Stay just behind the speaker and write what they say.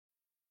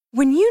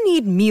When you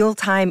need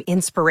mealtime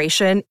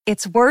inspiration,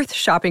 it's worth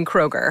shopping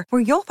Kroger,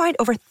 where you'll find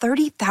over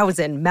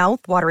 30,000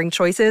 mouth-watering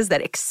choices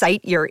that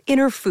excite your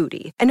inner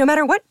foodie. And no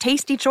matter what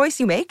tasty choice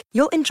you make,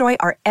 you'll enjoy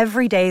our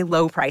everyday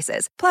low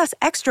prices, plus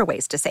extra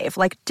ways to save,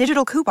 like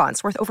digital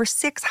coupons worth over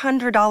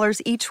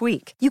 $600 each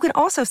week. You can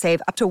also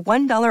save up to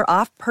 $1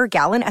 off per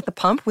gallon at the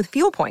pump with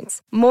fuel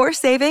points. More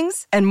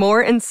savings and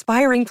more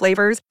inspiring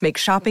flavors make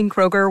shopping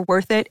Kroger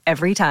worth it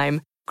every time.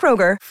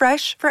 Kroger,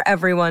 fresh for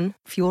everyone.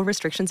 Fuel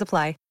restrictions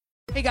apply.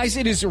 Hey guys,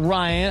 it is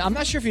Ryan. I'm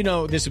not sure if you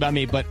know this about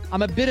me, but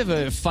I'm a bit of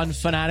a fun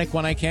fanatic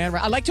when I can.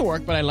 I like to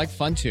work, but I like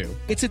fun too.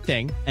 It's a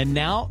thing. And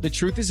now the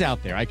truth is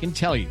out there. I can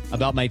tell you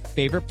about my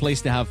favorite place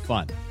to have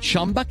fun.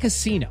 Chumba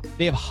Casino.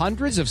 They have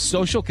hundreds of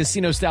social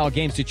casino style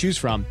games to choose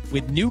from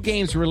with new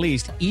games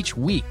released each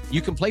week.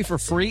 You can play for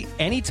free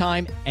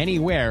anytime,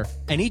 anywhere.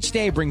 And each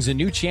day brings a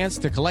new chance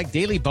to collect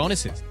daily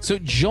bonuses. So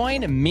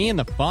join me in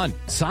the fun.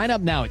 Sign up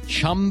now at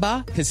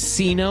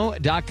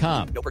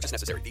ChumbaCasino.com. No purchase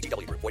necessary.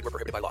 VGW Group. Void where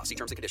prohibited by law. See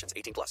terms and conditions.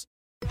 18+.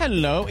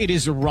 Hello, it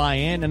is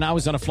Ryan, and I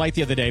was on a flight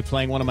the other day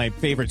playing one of my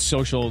favorite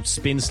social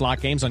spin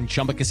slot games on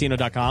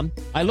ChumbaCasino.com.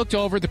 I looked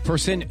over at the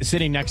person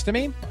sitting next to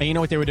me, and you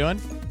know what they were doing?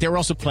 They were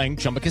also playing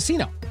Chumba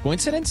Casino.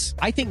 Coincidence?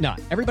 I think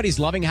not. Everybody's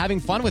loving having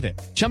fun with it.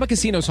 Chumba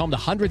Casino is home to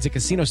hundreds of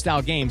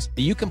casino-style games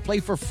that you can play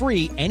for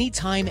free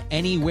anytime,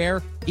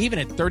 anywhere, even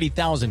at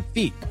 30,000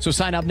 feet. So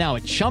sign up now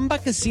at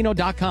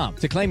ChumbaCasino.com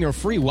to claim your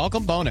free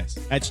welcome bonus.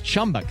 That's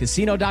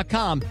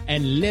ChumbaCasino.com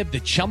and live the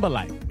Chumba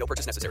life. No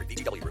purchase necessary.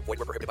 VGW Group. Void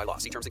where prohibited by law.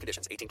 See terms and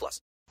conditions.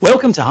 18+.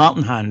 Welcome to Heart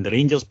and Hand, the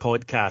Rangers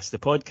podcast, the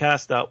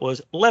podcast that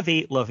was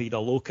Livy La Vida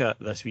Loca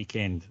this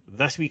weekend.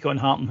 This week on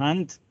Heart and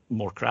Hand,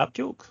 more crap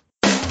jokes.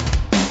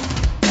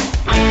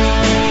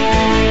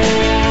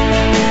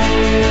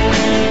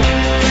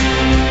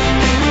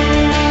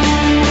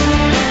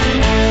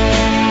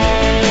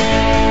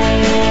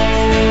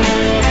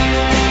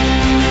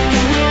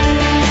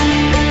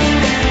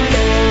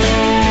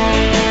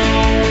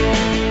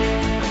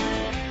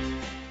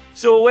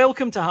 So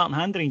welcome to Heart and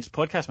Hand, the Rangers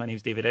podcast. My name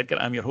is David Edgar.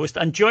 I'm your host.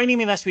 And joining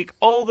me this week,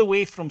 all the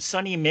way from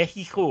sunny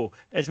Mexico,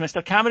 is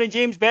Mr. Cameron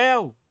James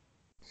Bell.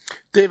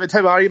 David,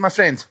 how are you, my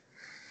friend?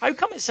 How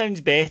come it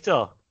sounds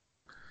better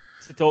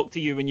to talk to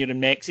you when you're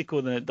in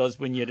Mexico than it does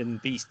when you're in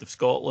the east of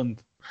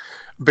Scotland?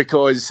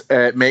 Because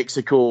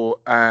Mexico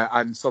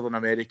and Southern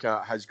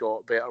America has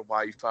got better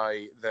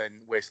Wi-Fi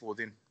than West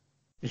Lothian.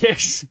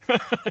 Yes.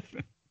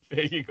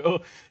 There you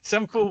go.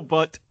 Simple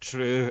but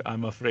true,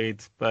 I'm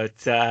afraid.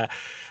 But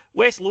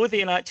West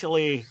Lothian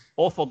actually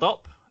offered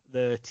up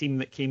the team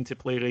that came to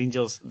play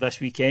Rangers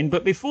this weekend.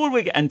 But before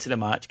we get into the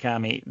match,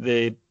 Cammy,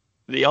 the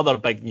other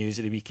big news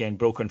of the weekend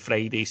broke on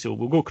Friday, so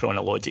we'll go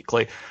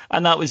chronologically.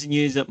 And that was the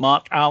news that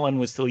Mark Allen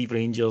was to leave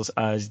Rangers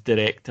as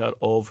director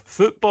of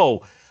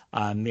football.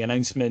 And the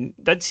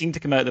announcement did seem to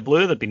come out of the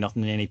blue. There'd been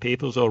nothing in any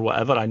papers or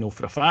whatever. I know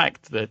for a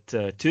fact that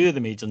two of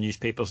the major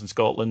newspapers in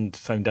Scotland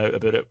found out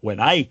about it when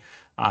I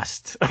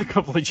asked a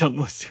couple of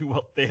journalists who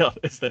worked there,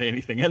 is there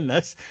anything in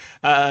this?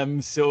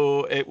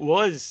 So it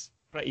was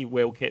pretty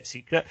well kept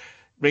secret.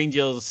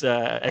 Rangers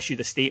issued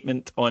a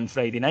statement on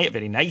Friday night, a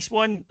very nice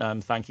one,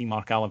 thanking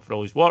Mark Allen for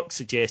all his work,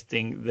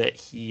 suggesting that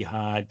he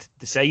had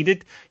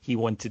decided he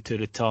wanted to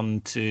return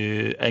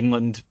to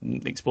England,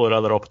 explore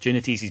other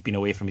opportunities. He's been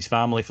away from his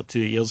family for 2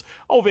 years.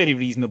 All very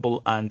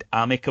reasonable and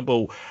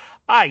amicable.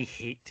 I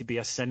hate to be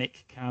a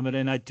cynic,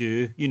 Cameron. I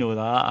do. You know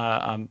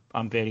that.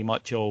 I'm very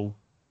much all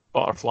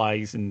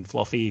butterflies and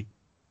fluffy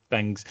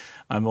things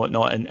and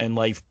whatnot in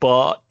life.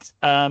 But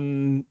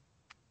do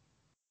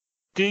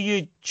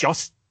you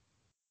just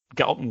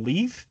get up and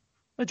leave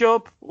a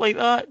job like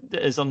that?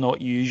 Is there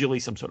not usually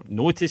some sort of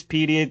notice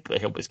period to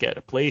help us get a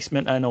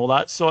replacement and all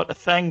that sort of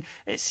thing?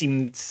 It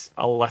seemed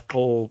a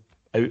little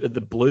out of the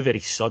blue, very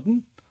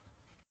sudden.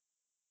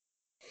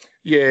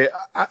 Yeah,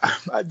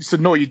 so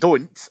no, you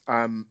don't.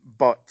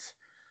 But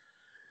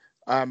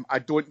I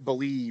don't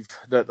believe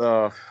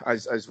that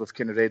as we've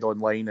kind of read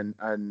online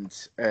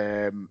and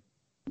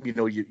you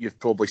know, you've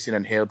probably seen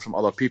and heard from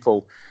other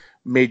people,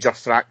 major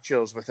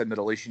fractures within the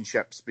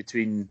relationships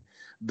between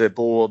the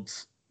board,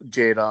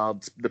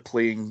 Gerrard, the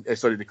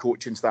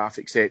coaching staff,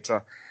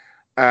 etc.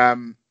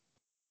 I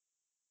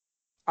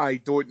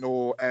don't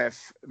know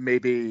if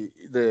maybe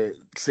the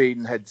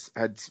train had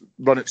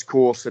run its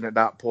course, and at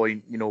that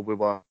point, you know, we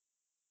were,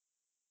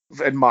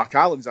 in Mark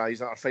Allen's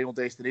eyes, at our final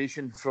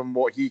destination from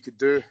what he could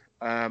do.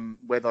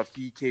 Whether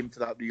he came to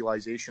that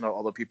realisation or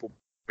other people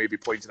maybe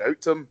pointed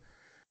out to him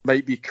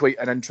might be quite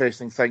an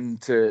interesting thing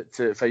to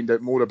find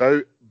out more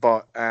about.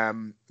 But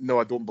no,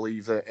 I don't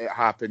believe that it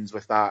happens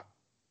with that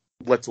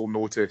little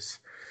notice.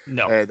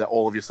 No. That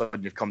all of a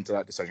sudden you've come to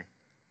that decision.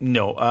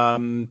 No.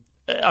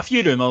 A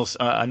few rumours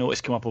I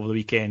noticed come up over the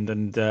weekend,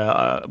 and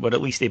we're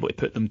at least able to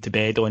put them to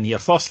bed on here.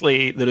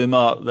 Firstly, the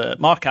rumour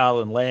that Mark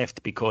Allen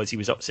left because he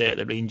was upset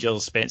that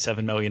Rangers spent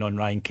 $7 million on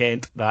Ryan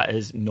Kent. That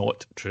is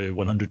not true.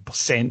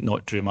 100%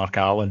 not true. Mark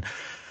Allen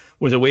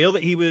was aware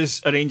that he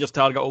was a Rangers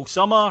target all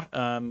summer,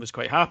 was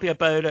quite happy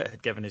about it,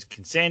 had given his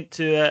consent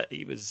to it.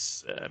 He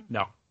was,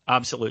 no,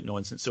 Absolute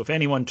nonsense. So if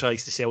anyone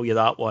tries to sell you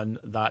that one,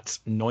 that's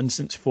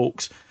nonsense,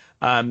 folks.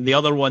 The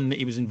other one, that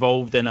he was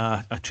involved in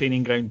a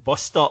training ground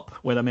bust-up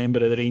with a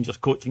member of the Rangers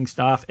coaching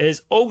staff,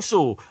 is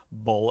also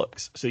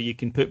bollocks. So you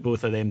can put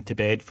both of them to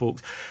bed,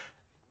 folks.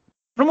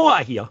 From what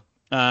I hear,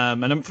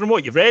 and from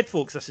what you've read,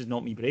 folks, this is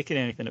not me breaking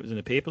anything. It was in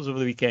the papers over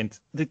the weekend.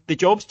 The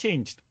job's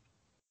changed.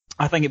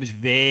 I think it was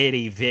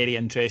very, very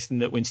interesting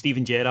that when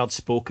Steven Gerrard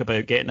spoke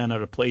about getting in a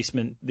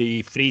replacement,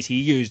 the phrase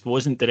he used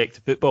wasn't director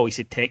of football, he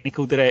said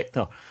technical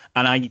director.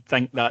 And I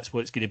think that's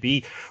what it's going to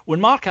be. When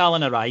Mark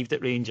Allen arrived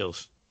at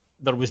Rangers,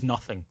 there was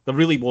nothing. There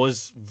really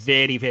was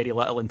very, very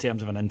little in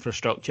terms of an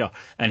infrastructure.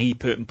 And he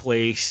put in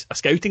place a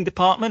scouting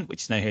department,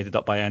 which is now headed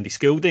up by Andy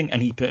Sculding,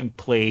 and he put in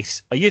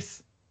place a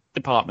youth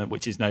department,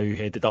 which is now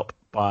headed up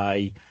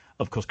by,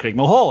 of course, Craig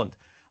Mulholland.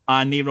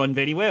 And they run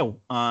very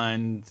well,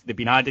 and they've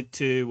been added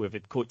to. We've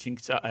had scouting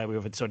staff.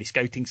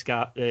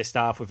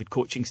 We've had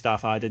coaching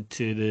staff added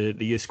to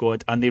the youth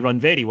squad, and they run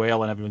very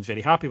well, and everyone's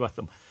very happy with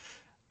them.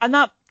 And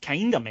that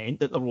kind of meant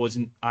that there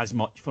wasn't as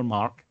much for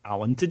Mark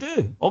Allen to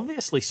do,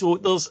 obviously. So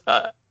there's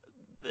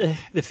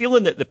the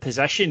feeling that the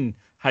position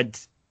had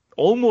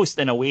almost,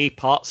 in a way,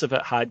 parts of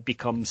it had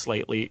become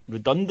slightly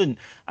redundant,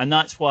 and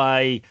that's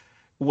why.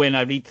 When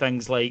I read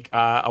things like,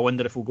 I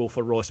wonder if we'll go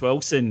for Ross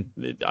Wilson,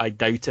 I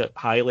doubt it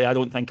highly. I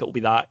don't think it'll be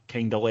that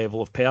kind of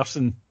level of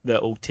person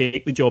that will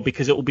take the job,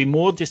 because it will be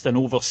more just an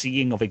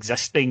overseeing of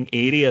existing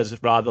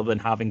areas rather than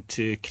having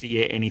to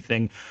create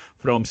anything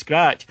from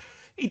scratch.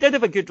 He did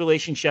have a good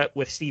relationship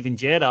with Steven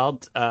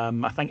Gerrard.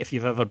 I think if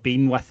you've ever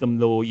been with them,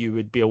 though, you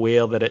would be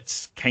aware that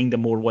it's kind of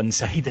more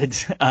one-sided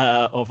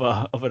of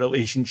a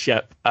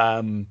relationship.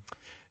 You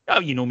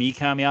know me,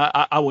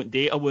 Cammy. I won't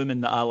date a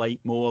woman that I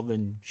like more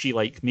than she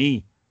likes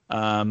me.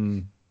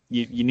 You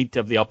need to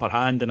have the upper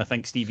hand, and I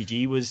think Stevie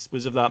G was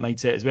of that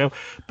mindset as well.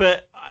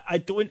 But I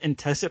don't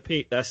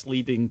anticipate this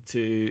leading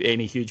to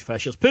any huge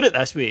fissures. Put it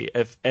this way: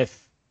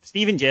 if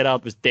Steven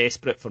Gerrard was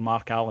desperate for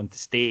Mark Allen to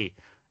stay,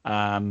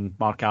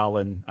 Mark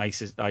Allen, I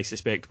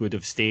suspect, would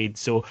have stayed.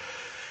 So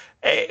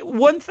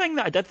one thing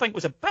that I did think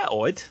was a bit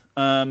odd,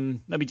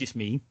 maybe just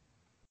me,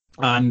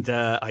 and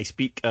I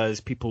speak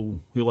as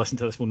people who listen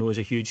to this will know as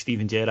a huge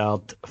Steven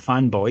Gerrard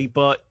fanboy,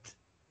 but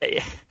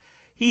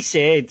he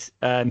said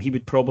he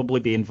would probably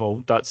be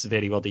involved, that's the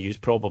very word he used,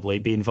 probably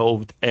be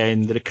involved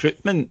in the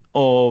recruitment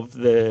of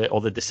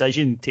the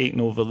decision taking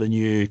over the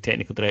new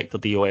technical director,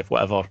 DOF,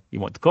 whatever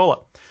you want to call it.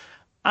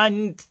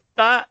 And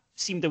that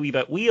seemed a wee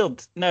bit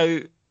weird. Now,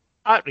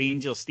 at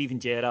Rangers, Steven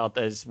Gerrard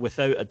is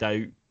without a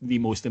doubt the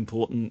most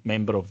important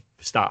member of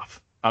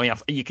staff. I mean,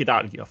 you could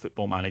argue a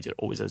football manager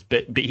always is,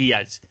 but he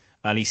is,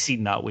 and he's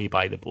seen that way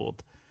by the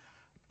board.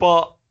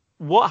 But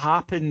what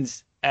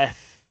happens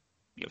if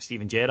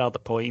Steven Gerrard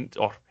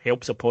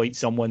helps appoint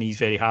someone he's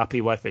very happy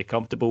with, very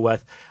comfortable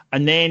with,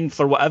 and then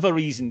for whatever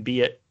reason,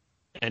 be it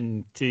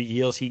in 2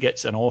 years, he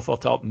gets an offer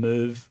to up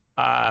move,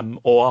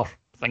 or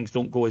things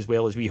don't go as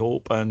well as we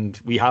hope, and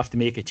we have to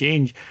make a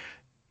change?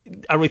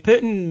 Are we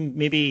putting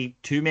maybe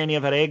too many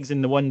of our eggs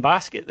in the one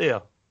basket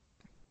there?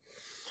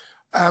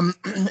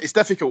 It's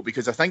difficult,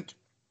 because I think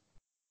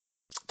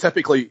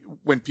typically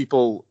when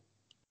people's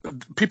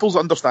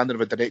understanding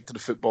of a director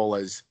of football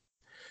is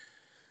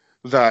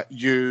that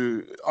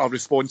you are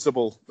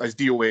responsible as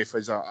DOF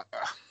as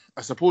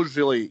I suppose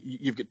really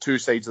you've got two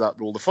sides of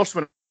that role. The first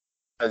one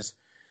is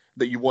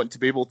that you want to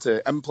be able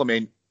to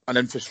implement an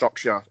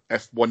infrastructure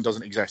if one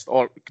doesn't exist,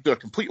 or do a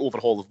complete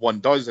overhaul if one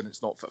does and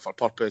it's not fit for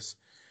purpose,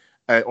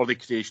 or the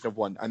creation of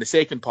one. And the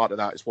second part of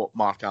that is what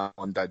Mark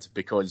Allen did,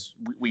 because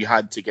we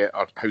had to get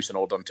our house in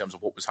order in terms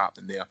of what was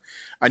happening there.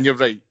 And you're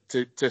right,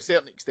 to a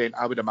certain extent,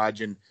 I would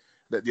imagine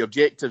that the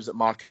objectives that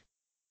Mark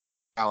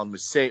Allen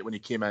was set when he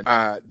came in,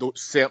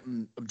 those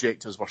certain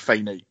objectives were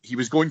finite. He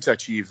was going to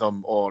achieve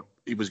them, or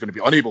he was going to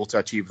be unable to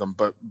achieve them,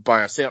 but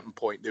by a certain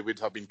point they would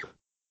have been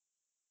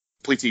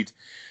completed,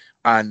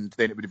 and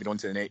then it would have been on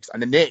to the next.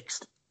 And the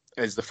next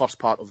is the first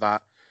part of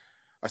that.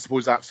 I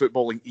suppose that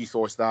footballing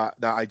ethos, that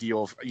idea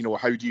of,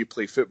 how do you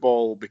play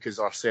football, because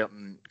there are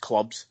certain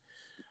clubs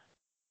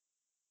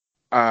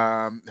who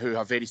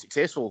have very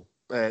successful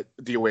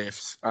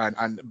DOFs,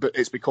 but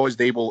it's because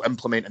they will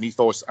implement an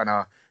ethos and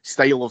a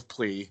style of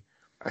play,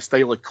 a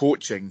style of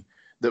coaching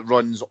that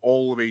runs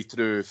all the way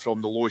through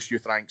from the lowest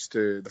youth ranks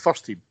to the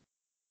first team.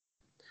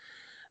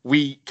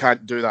 We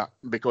can't do that,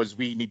 because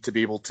we need to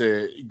be able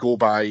to go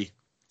by,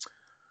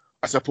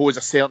 I suppose,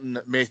 a certain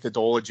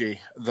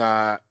methodology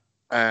that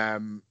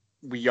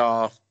we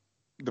are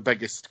the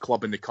biggest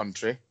club in the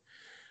country.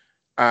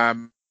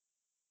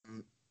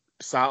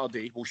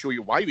 Saturday will show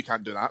you why we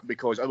can't do that,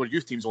 because our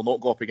youth teams will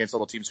not go up against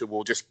other teams who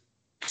will just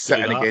sit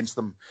in against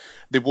them.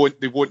 They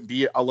won't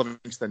be at a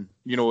Livingston.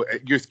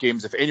 At youth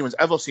games, if anyone's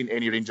ever seen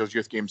any Rangers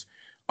youth games,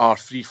 are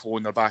free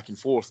flowing, they're back and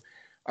forth.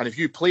 And if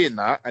you play in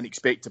that and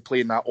expect to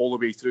play in that all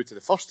the way through to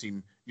the first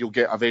team, you'll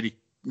get a very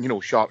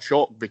sharp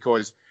shock,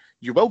 because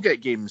you will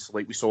get games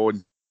like we saw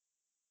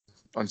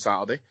on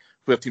Saturday,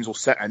 where teams will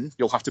sit in,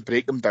 you'll have to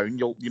break them down,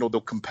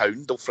 they'll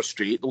compound, they'll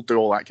frustrate, they'll do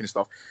all that kind of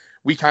stuff.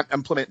 We can't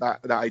implement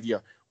that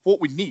idea. What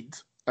we need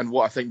and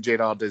what I think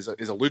Gerrard is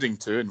alluding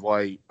to, and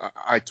why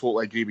I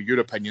totally agree with your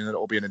opinion that it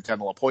will be an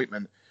internal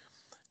appointment,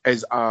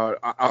 is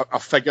a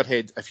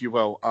figurehead, if you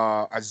will,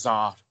 a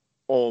czar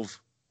of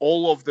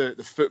all of the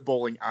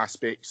footballing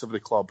aspects of the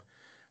club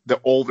that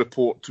all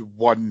report to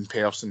one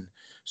person.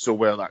 So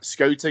whether that's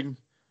scouting,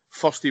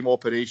 first team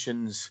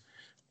operations,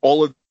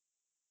 all of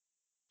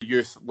the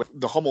youth, with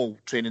the Hummel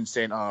Training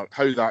Centre,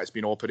 how that's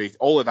been operated,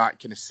 all of that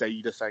kind of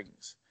side of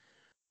things,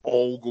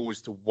 all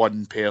goes to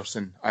one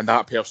person, and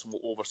that person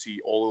will oversee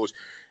all those.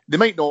 They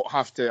might not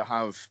have to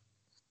have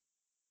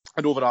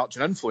an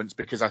overarching influence,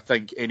 because I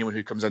think anyone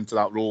who comes into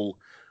that role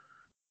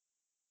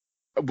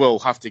will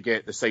have to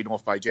get the sign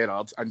off by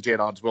Gerrard, and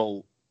Gerrard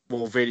will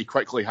very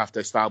quickly have to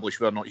establish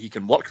whether or not he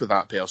can work with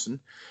that person,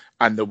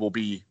 and there will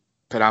be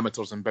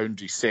parameters and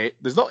boundaries set.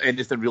 There's not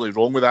anything really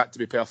wrong with that, to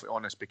be perfectly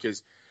honest,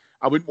 because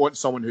I wouldn't want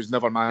someone who's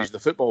never managed the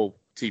football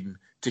team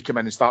to come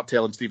in and start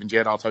telling Steven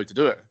Gerrard how to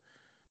do it.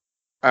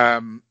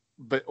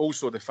 But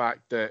also the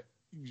fact that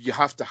you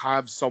have to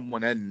have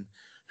someone in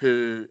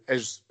who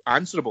is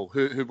answerable,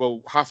 who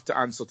will have to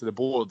answer to the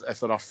board if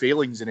there are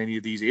failings in any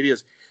of these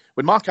areas.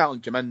 When Mark Allen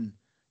came in,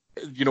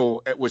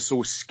 it was so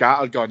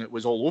scattergun, it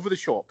was all over the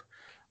shop.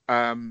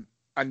 And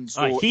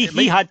so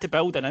he had to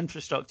build an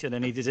infrastructure,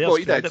 and he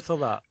deserves credit for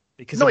that,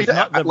 because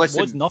there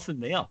was nothing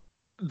there.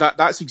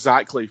 That's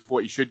exactly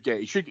what he should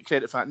get. He should get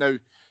credit for that. Now,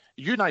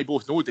 you and I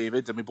both know,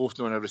 David, and we both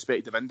know in our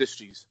respective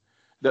industries,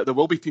 that there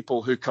will be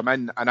people who come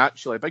in, and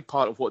actually a big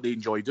part of what they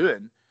enjoy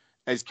doing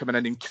is coming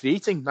in and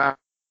creating that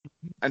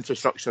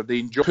infrastructure. They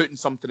enjoy putting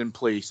something in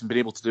place and being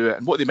able to do it.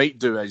 And what they might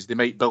do is they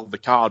might build the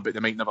car, but they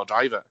might never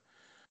drive it.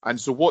 And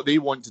so what they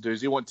want to do is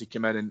they want to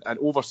come in and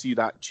oversee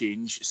that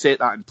change, set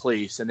that in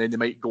place, and then they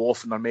might go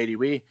off in their merry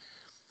way.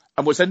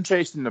 And what's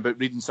interesting about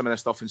reading some of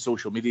this stuff in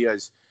social media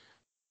is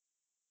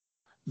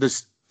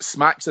there's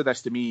smacks of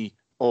this to me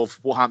of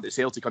what happened at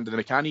Celtic under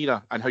the McCann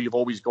era, and how you've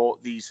always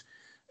got these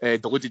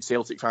deluded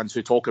Celtic fans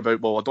who talk about,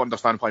 well, I don't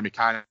understand why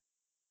McCann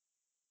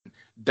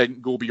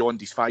didn't go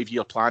beyond his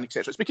 5-year plan,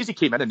 etc. It's because he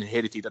came in and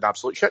inherited an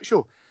absolute shit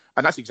show.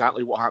 And that's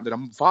exactly what happened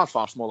on a far,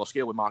 far smaller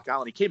scale with Mark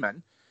Allen. He came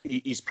in,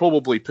 he's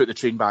probably put the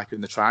train back in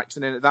the tracks,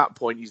 and then at that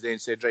point he's then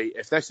said, right,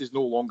 if this is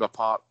no longer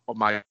part of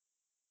my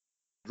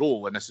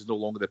role and this is no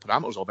longer the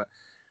parameters of it,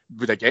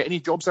 would I get any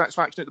job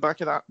satisfaction at the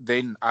back of that?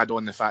 Then add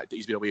on the fact that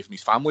he's been away from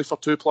his family for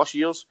 2+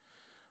 years.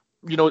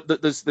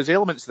 There's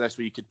elements to this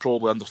where you could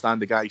probably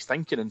understand the guy's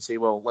thinking and say,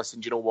 well, listen,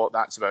 do you know what,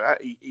 that's about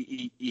it.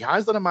 He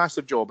has done a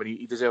massive job, and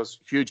he deserves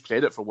huge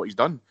credit for what he's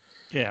done.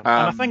 Yeah,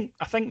 and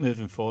I think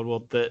moving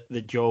forward that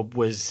the job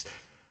was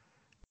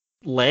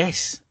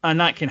less, and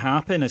that can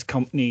happen as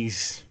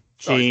companies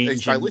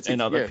change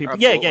and other people.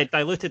 Absolutely. Yeah,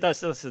 diluted.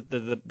 That's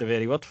the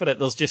very word for it.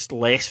 There's just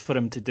less for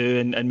him to do,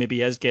 and maybe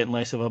he is getting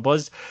less of a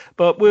buzz.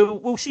 But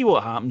we'll see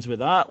what happens with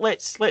that.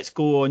 Let's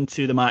go on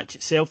to the match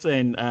itself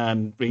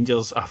then.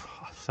 Rangers.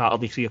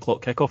 Saturday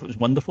 3:00 kickoff. It was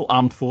wonderful.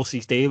 Armed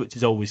Forces Day, which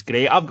is always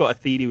great. I've got a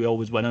theory we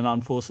always win on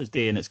Armed Forces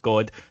Day, and it's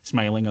God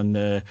smiling on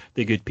the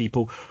good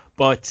people.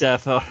 But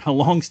for a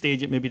long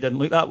stage, it maybe didn't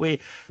look that way.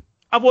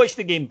 I watched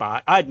the game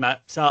back. I admit,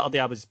 Saturday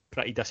I was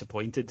pretty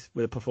disappointed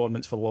with the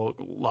performance for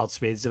large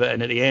swathes of it,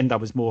 and at the end I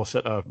was more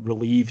sort of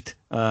relieved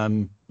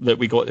that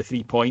we got the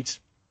 3 points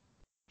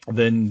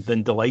than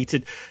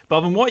delighted.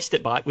 But having watched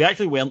it back, we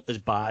actually weren't as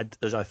bad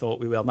as I thought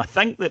we were, and I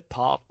think that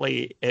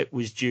partly it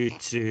was due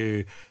to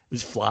it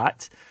was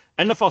flat.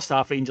 In the first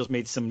half, Rangers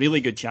made some really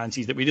good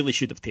chances that we really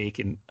should have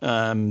taken,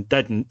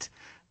 didn't.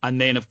 And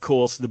then, of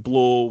course, the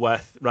blow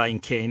with Ryan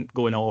Kent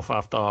going off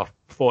after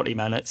 40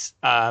 minutes.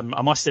 I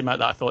must admit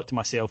that I thought to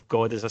myself,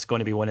 God, is this going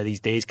to be one of these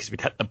days? Because we'd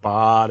hit the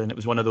bar, and it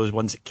was one of those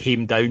ones that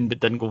came down but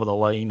didn't go over the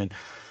line, and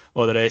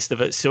all the rest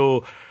of it.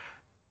 So,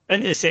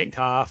 into the second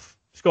half,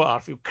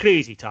 Scott Arfield,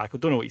 crazy tackle.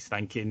 Don't know what he's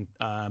thinking.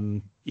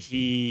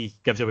 He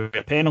gives away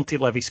a penalty,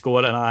 Levy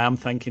score, and I am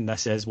thinking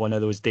this is one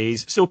of those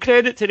days. So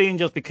credit to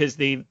Rangers, because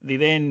they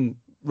then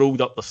rolled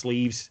up their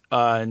sleeves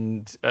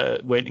and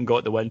went and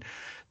got the win.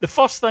 The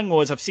first thing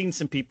was, I've seen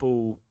some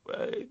people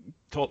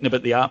talking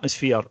about the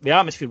atmosphere. The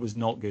atmosphere was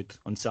not good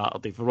on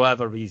Saturday for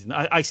whatever reason.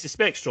 I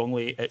suspect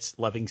strongly it's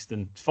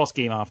Livingston. First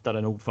game after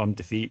an Old Firm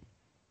defeat.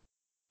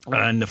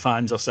 And the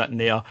fans are sitting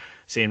there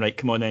saying, right,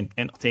 come on then,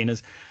 entertain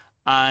us.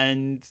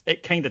 And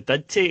it kind of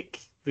did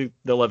take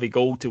the Livy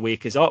goal to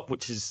wake us up,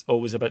 which is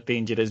always a bit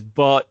dangerous.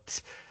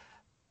 But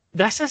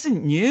this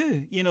isn't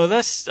new.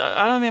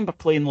 I remember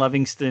playing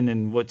Livingston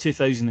in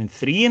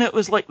 2003, and it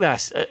was like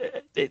this.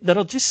 There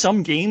are just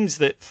some games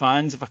that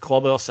fans of a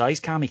club our size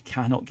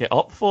cannot get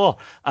up for.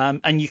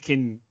 And we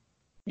can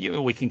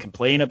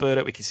complain about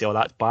it. We can say, oh,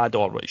 that's bad,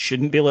 or it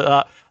shouldn't be like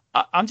that.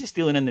 I'm just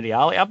dealing in the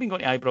reality. I've been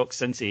going to Ibrox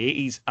since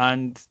the 80s,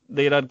 and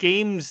there are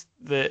games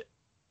that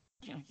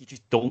you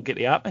just don't get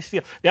the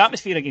atmosphere. The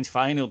atmosphere against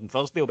Feyenoord on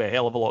Thursday will be a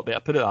hell of a lot better,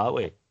 put it that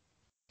way.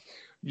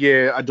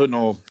 Yeah, I don't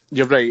know.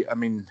 You're right. I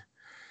mean,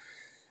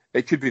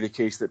 it could be the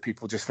case that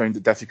people just found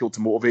it difficult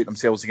to motivate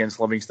themselves against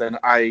Livingston.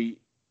 I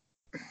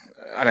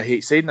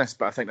hate saying this,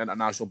 but I think the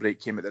international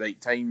break came at the right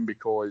time,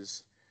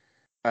 because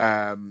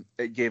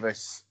it gave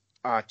us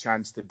a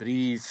chance to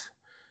breathe.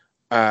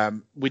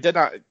 We did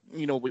that,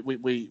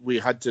 we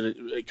had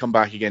to come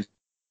back against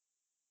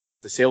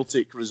the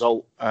Celtic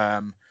result.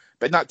 But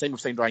in that time we've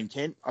signed Ryan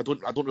Kent. I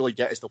don't really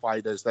get as to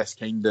why there's this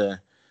kind of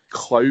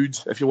cloud,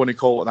 if you want to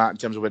call it that, in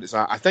terms of where it's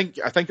at. I think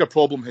our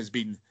problem has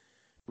been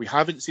we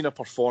haven't seen a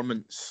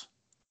performance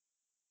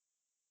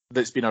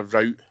that's been a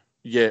rout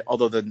yet,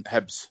 other than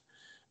Hibs.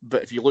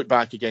 But if you look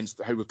back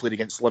against how we played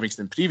against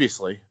Livingston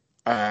previously,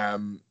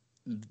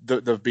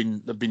 they've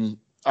been,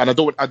 and I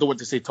don't want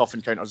to say tough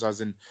encounters as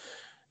in,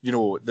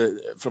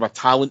 from a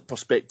talent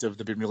perspective,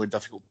 they've been really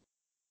difficult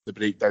to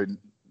break down.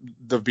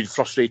 They've been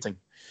frustrating.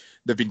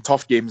 They've been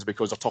tough games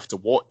because they're tough to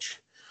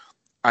watch.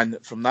 And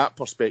from that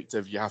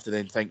perspective, you have to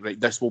then think, right,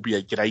 this will be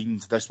a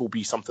grind. This will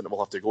be something that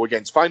we'll have to go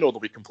against. Final will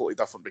be completely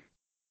different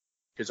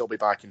because it'll be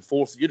back and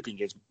forth. European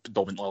games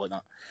predominantly like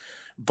that.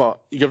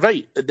 But you're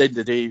right. At the end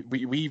of the day,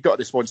 we've got a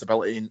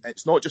responsibility, and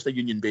it's not just a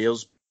Union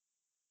Bears.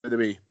 By the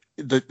way,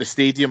 the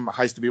stadium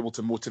has to be able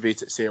to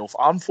motivate itself.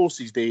 Armed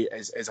Forces Day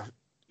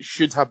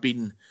should have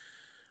been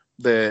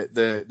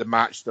the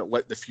match that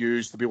lit the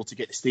fuse to be able to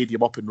get the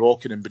stadium up and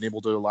rocking and being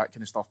able to do all that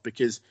kind of stuff.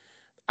 Because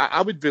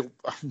I would be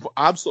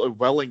absolutely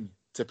willing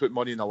to put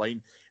money in the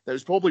line. There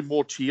was probably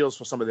more cheers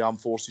for some of the Armed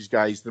Forces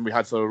guys than we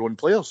had for our own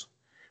players.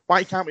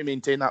 Why can't we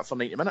maintain that for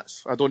 90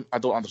 minutes? I don't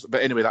understand.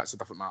 But anyway, that's a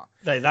different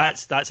matter.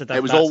 That's a different.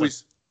 It was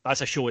always. That's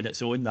a show in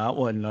its own, that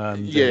one.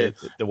 The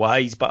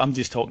whys, but I'm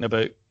just talking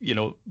about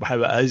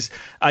how it is.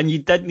 And you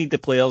did need the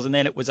players, and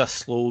then it was a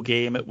slow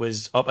game. It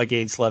was up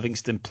against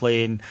Livingston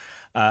playing.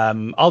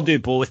 I'll do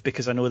both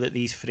because I know that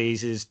these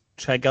phrases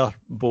trigger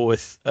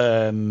both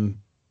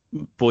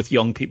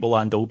young people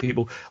and old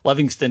people.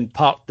 Livingston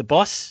parked the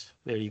bus.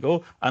 There you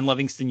go. And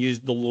Livingston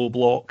used the low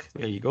block.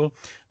 There you go.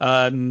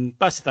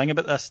 That's the thing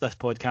about this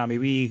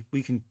podcast.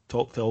 We can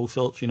talk to all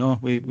sorts,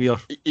 We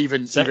are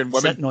even women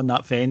sitting on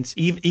that fence.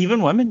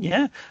 Even women,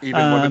 yeah.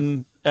 Even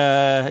women.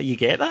 You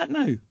get that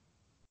now.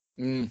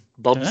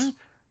 Birds.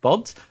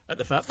 Birds at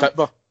the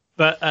Fitbit.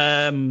 But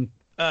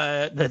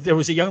there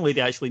was a young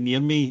lady actually near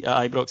me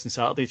at Ibrox on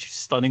Saturday. She's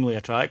stunningly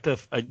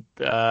attractive. I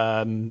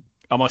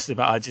must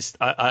admit,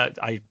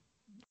 I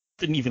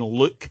didn't even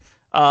look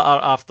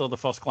after the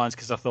first glance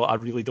because I thought I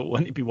really don't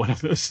want to be one of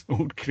those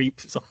old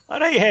creeps. So, all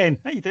right, Hen,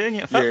 how you doing?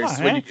 Yes,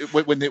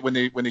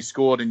 when they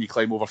score and you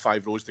climb over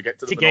 5 rows to get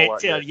to them.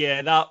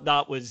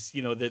 That was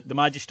the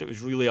magistrate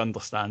was really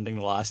understanding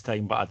the last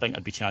time, but I think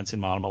I'd be chancing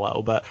my arm a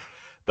little bit.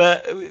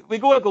 But we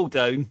go a goal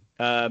down,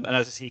 and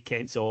as I say,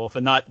 Kent's off,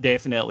 and that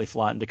definitely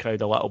flattened the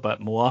crowd a little bit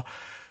more.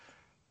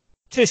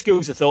 Two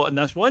schools of thought in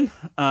this one,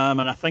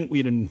 and I think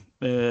one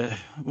of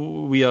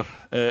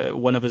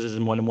us is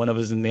in one and one of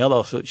us in the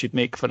other, so it should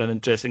make for an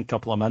interesting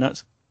couple of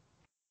minutes.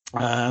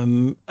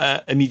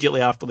 Immediately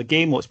after the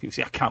game, lots of people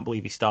say, I can't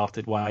believe he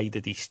started. Why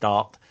did he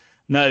start?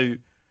 Now,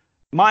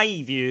 my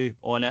view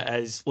on it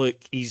is, look,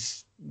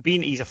 he's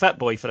a fit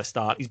boy for a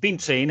start. He's been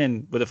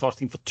training with the first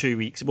team for 2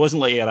 weeks. It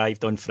wasn't like he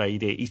arrived on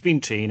Friday. He's been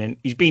training.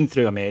 He's been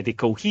through a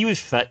medical. He was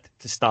fit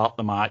to start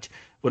the match.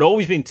 We're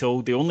always being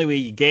told the only way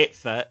you get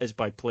fit is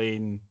by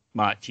playing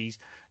matches.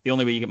 The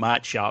only way you get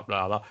match sharp,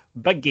 rather.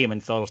 Big game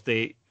on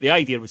Thursday. The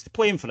idea was to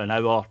play him for an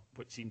hour,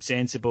 which seemed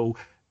sensible.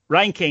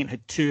 Ryan Kent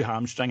had 2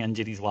 hamstring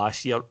injuries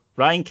last year.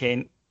 Ryan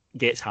Kent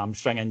gets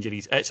hamstring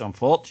injuries. It's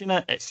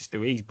unfortunate. It's just the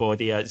way his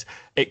body is.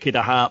 It could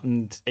have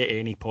happened at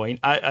any point.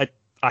 I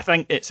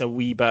think it's a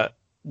wee bit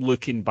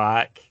looking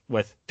back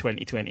with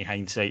 2020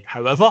 hindsight.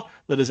 However,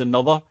 there is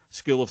another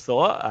school of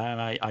thought,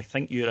 and I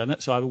think you're in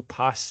it, so I will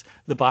pass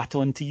the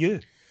baton to you.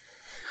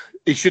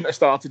 He shouldn't have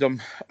started him.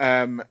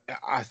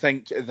 I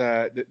think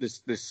that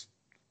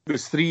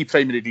there's 3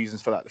 primary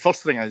reasons for that. The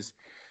first thing is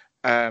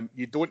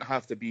you don't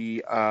have to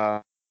be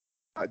a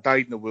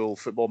dyed-in-the-wool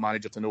football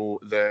manager to know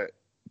that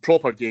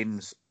proper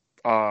games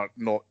are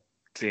not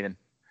training.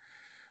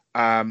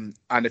 And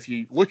if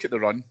you look at the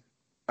run,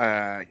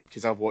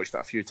 because I've watched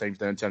that a few times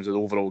now in terms of the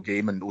overall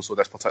game and also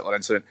this particular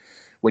incident,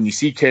 when you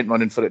see Kent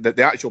running for it,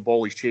 the actual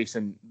ball he's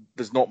chasing,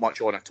 there's not much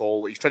on at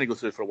all. He's trying to go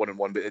through for a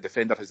 1-on-1, but the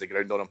defender has the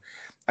ground on him,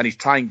 and he's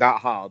trying that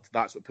hard.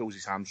 That's what pulls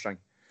his hamstring.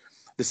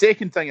 The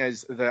second thing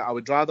is that I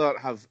would rather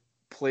have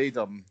played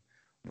him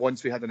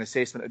once we had an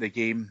assessment of the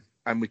game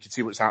and we could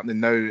see what's happening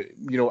now.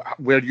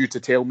 Were you to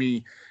tell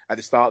me at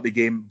the start of the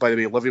game, by the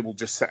way, Livy will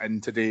just sit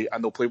in today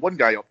and they'll play one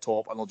guy up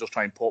top and they'll just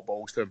try and pop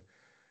balls to him,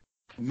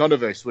 none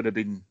of us would have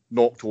been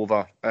knocked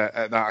over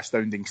at that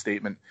astounding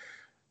statement.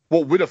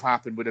 What would have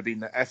happened would have been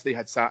that if they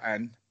had sat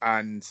in,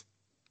 and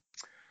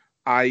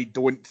I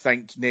don't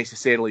think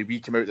necessarily we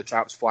came out of the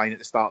traps flying at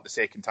the start of the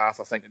second half.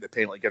 I think that the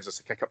penalty gives us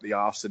a kick up the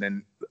arse, and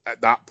then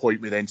at that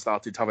point we then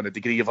started having a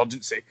degree of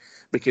urgency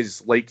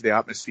because, like the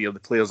atmosphere, the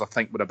players I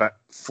think were a bit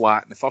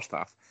flat in the first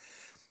half.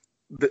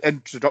 The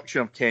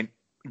introduction of Kent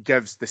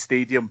gives the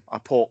stadium a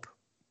pop.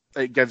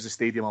 It gives the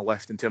stadium a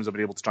lift in terms of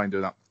being able to try and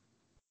do that.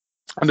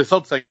 And the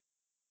third thing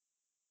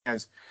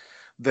is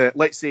that,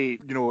 let's say,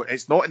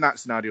 it's not in that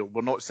scenario.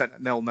 We're not sitting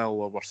at 0-0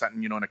 or we're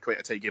sitting, in a quite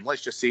a tight game.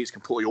 Let's just say it's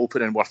completely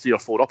open and we're 3 or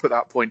 4 up at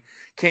that point.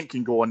 Kent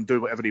can go and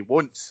do whatever he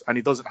wants, and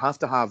he doesn't have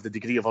to have the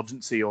degree of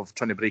urgency of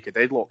trying to break a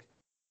deadlock.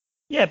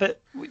 Yeah,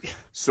 but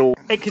so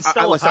it could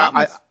still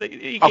happen.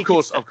 Of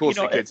course, it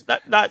could.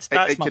 That's it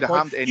my could have point.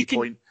 happened at any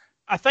point.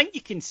 I think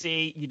you can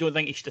say you don't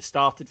think he should have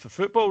started for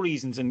football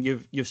reasons, and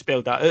you've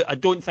spelled that out. I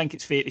don't think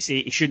it's fair to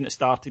say he shouldn't have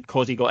started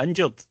because he got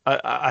injured.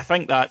 I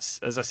think that's,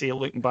 as I say,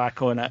 looking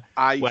back on it.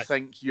 I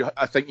think you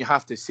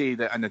have to say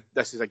that, and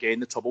this is again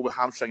the trouble with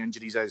hamstring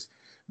injuries is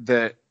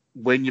that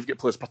when you've got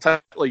players,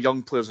 particularly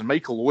young players, and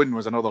Michael Owen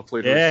was another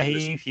player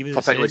he was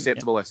particularly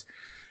acceptable to this,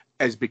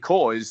 is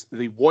because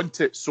they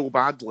want it so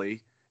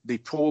badly, they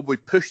probably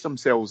push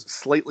themselves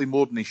slightly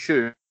more than they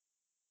should.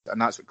 And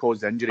that's what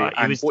caused the injury.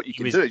 What you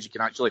can do is you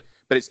can actually,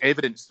 but it's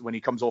evidenced when he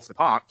comes off the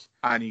park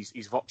and he's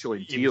virtually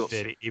in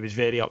tears. He was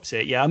very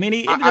upset. Yeah, I mean,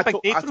 he was I a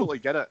big day. I totally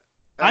get it.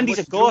 And he's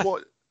a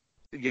goth.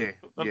 Yeah,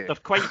 they're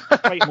quite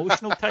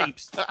emotional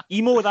types.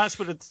 Emo, that's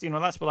where that's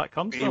where that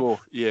comes from. Emo,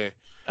 yeah.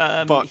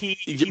 But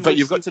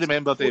you've got to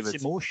remember, David.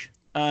 Emotion,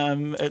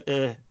 at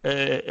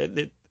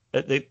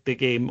the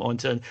game on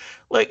Sunday.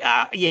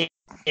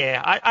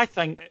 I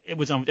think it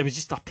was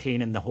just a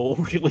pain in the hole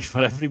really for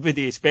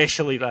everybody,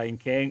 especially Ryan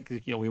Kent,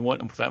 because we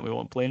want him playing, we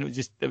want him playing.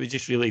 It was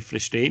just really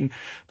frustrating.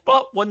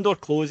 But one door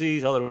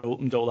closes, other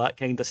opens, all that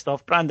kind of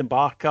stuff. Brandon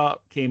Barker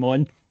came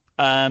on.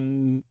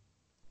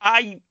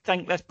 I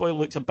think this boy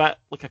looks a bit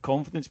like a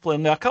confidence player.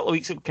 Now, a couple of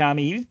weeks ago, Cammy,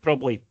 he was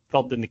probably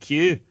third in the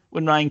queue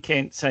when Ryan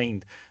Kent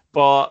signed.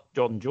 But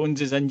Jordan Jones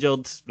is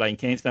injured. Ryan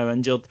Kent's now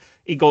injured.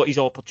 He got his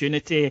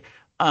opportunity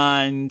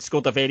and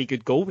scored a very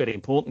good goal, very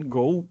important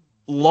goal.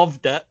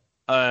 Loved it.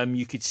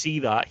 You could see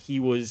that he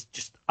was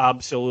just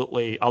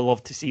absolutely. I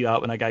love to see that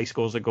when a guy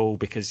scores a goal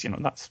because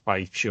that's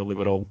why surely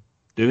we're all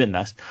doing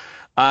this.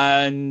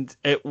 And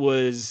it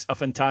was a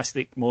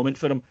fantastic moment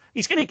for him.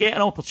 He's going to get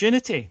an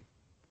opportunity.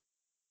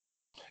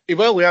 He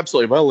will. He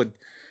absolutely will. And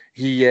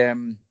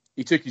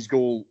he took his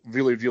goal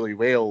really, really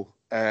well.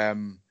 I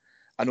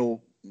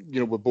know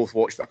we've both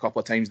watched it a couple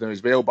of times now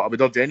as well. But I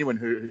would urge anyone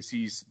who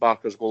sees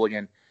Barker's goal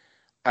again.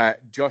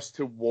 Just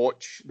to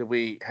watch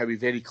how he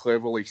very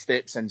cleverly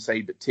steps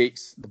inside but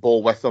takes the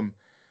ball with him,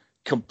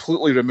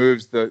 completely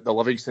removes the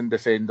Livingston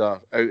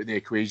defender out of the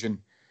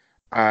equation,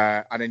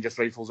 and then just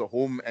rifles it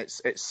home.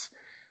 It's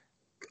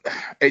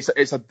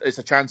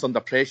a chance under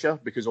pressure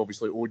because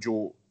obviously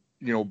Ojo,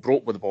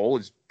 broke with the ball,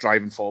 is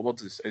driving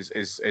forward,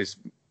 is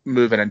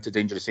moving into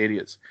dangerous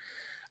areas,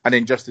 and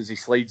then just as he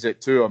slides it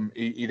to him,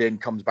 he then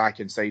comes back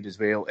inside as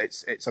well.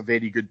 It's a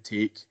very good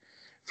take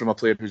from a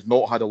player who's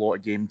not had a lot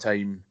of game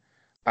time.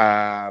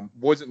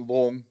 Wasn't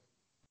long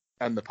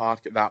in the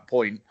park at that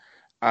point,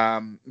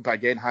 but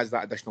again has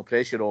that additional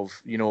pressure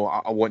of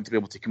I want to be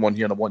able to come on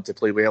here and I want to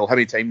play well. How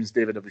many times,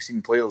 David, have we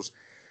seen players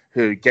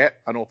who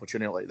get an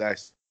opportunity like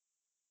this?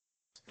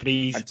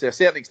 Please. And to a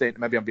certain extent,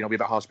 maybe I'm being a wee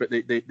bit harsh, but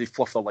they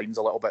fluff their lines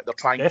a little bit. They're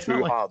trying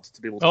too hard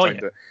to be able to try and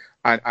do it,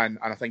 and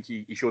I think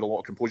he showed a lot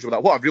of composure with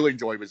that. What I really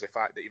enjoyed was the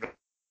fact that even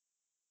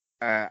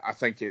I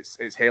think it's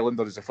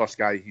Helander is the first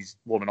guy he's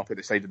warming up at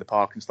the side of the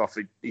park and stuff.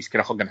 He's kind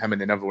of hugging him, and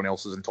then everyone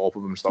else is on top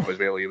of him and stuff as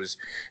well. He was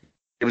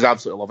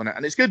absolutely loving it,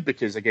 and it's good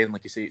because again,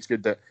 like you say, it's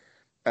good that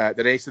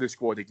the rest of the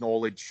squad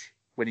acknowledge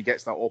when he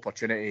gets that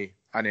opportunity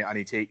and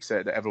he takes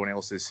it that everyone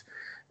else is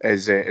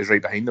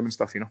right behind him and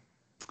stuff.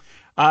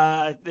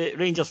 The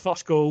Rangers'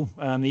 first goal,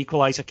 the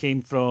equaliser,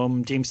 came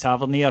from James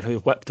Tavernier, who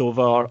whipped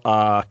over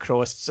a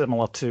cross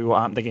similar to what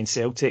happened against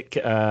Celtic,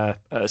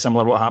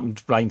 similar to what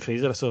happened Ryan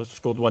Fraser. So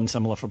scored one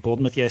similar for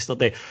Bournemouth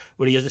yesterday,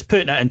 where he was just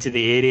putting it into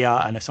the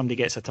area, and if somebody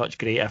gets a touch,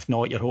 great. If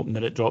not, you're hoping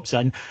that it drops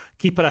in.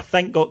 Keeper, I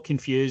think, got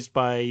confused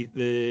by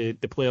the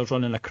players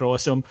running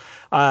across him.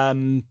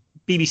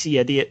 BBC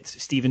idiot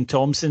Stephen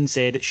Thompson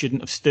said it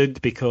shouldn't have stood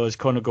because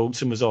Connor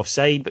Goldson was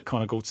offside, but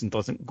Connor Goldson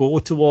doesn't go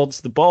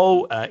towards the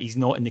ball. He's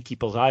not in the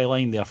keeper's eye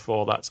line,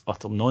 therefore that's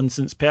utter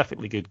nonsense.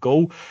 Perfectly good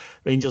goal.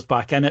 Rangers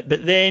back in it.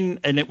 But then,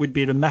 and it would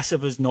be remiss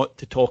of us not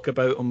to talk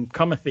about him,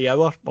 cometh the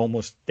hour,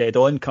 almost dead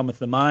on, cometh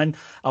the man,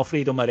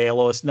 Alfredo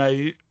Morelos.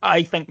 Now,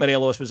 I think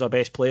Morelos was our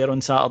best player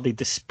on Saturday,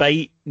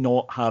 despite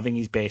not having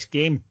his best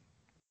game.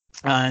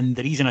 And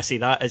the reason I say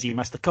that is he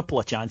missed a couple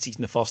of chances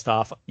in the first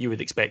half. You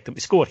would expect him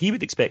to score. He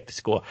would expect to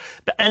score.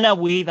 But in a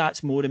way,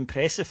 that's more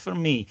impressive for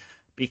me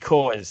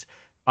because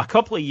a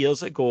couple of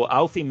years ago,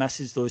 Alfie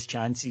misses those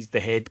chances. The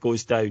head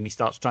goes down. He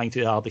starts trying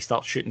too hard. He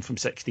starts shooting from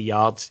 60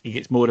 yards. He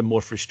gets more and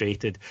more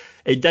frustrated.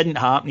 It didn't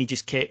happen. He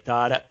just kept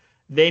at it.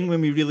 Then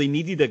when we really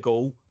needed a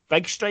goal,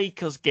 big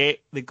strikers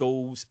get the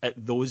goals at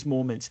those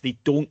moments. They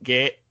don't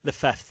get the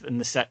fifth and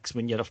the sixth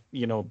when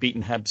you're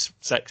beating Hibs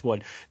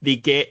 6-1. They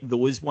get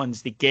those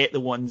ones. They get the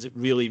ones that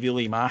really,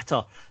 really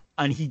matter.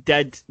 And he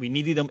did. We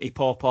needed him to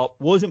pop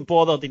up. Wasn't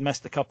bothered. He'd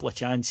missed a couple of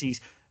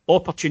chances.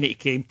 Opportunity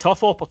came.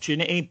 Tough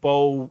opportunity.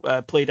 Ball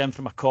played in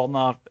from a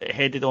corner,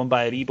 headed on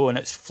by Aribo, and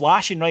it's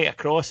flashing right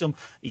across him.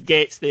 He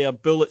gets there,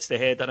 bullets the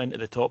header into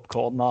the top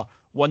corner.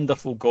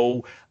 Wonderful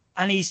goal.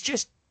 And he's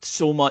just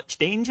so much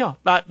danger.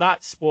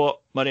 That's what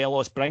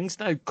Morelos brings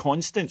now.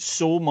 Constant,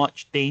 so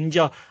much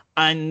danger,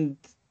 and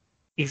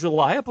he's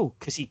reliable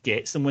because he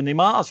gets them when they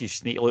matter. You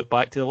just need to look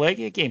back to the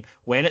Legia game.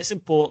 When it's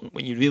important,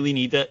 when you really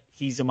need it,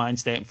 he's the man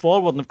stepping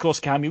forward. And of course,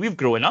 Cammy, we've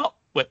grown up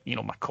with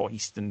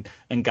McCoist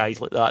and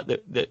guys like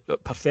that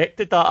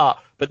perfected that art.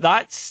 But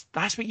that's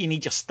what you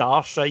need your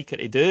star striker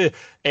to do.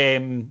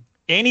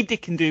 Anybody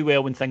can do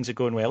well when things are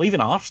going well.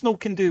 Even Arsenal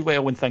can do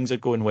well when things are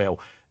going well.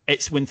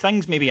 It's when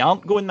things maybe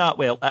aren't going that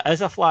well. It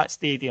is a flat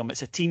stadium.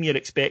 It's a team you're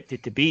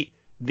expected to beat.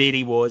 There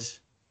he was.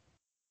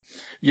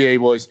 Yeah, he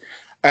was.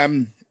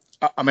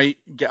 I might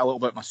get a little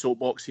bit of my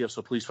soapbox here,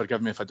 so please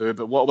forgive me if I do.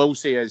 But what I will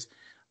say is,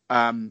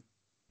 the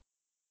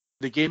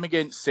game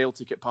against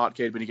Celtic at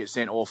Parkhead when he gets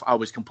sent off, I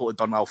was completely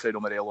done with Alfredo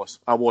Morelos.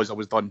 I was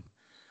done.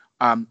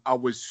 I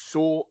was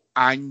so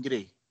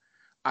angry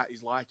at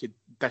his lack of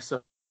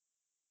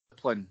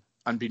discipline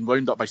and being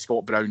wound up by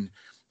Scott Brown.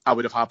 I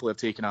would have happily have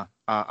taken a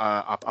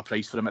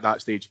price for him at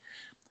that stage.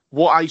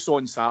 What I saw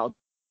on Saturday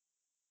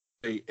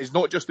is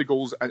not just the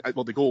goals,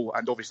 the goal,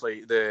 and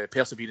obviously the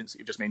perseverance that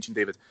you've just mentioned,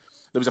 David.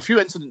 There was a few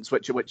incidents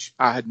which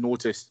I had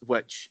noticed,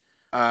 which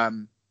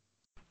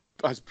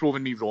has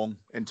proven me wrong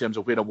in terms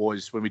of where I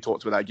was when we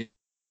talked about that game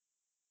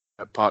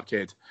at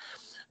Parkhead.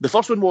 The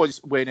first one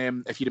was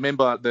when, if you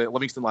remember, the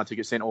Livingston lad who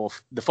gets sent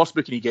off, the first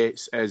booking he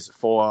gets is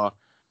for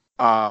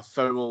a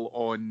foul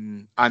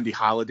on Andy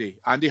Halliday.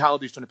 Andy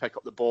Halliday's trying to pick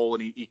up the ball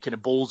and he kind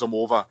of bowls him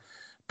over.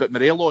 But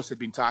Morelos had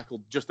been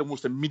tackled just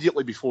almost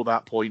immediately before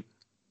that point.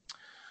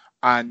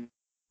 And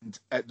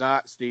at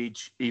that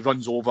stage, he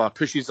runs over,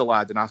 pushes the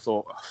lad, and I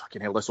thought, oh,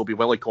 fucking hell, this will be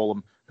Willie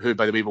Collum, who,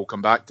 by the way, we'll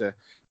come back to.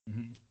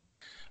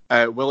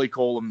 Mm-hmm. Willie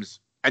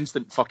Collum's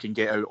instant fucking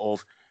get out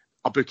of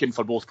a booking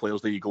for both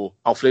players. There you go.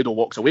 Alfredo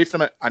walks away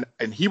from it,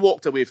 and he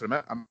walked away from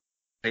it, I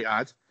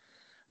might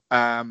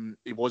add.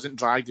 He wasn't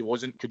dragged, he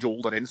wasn't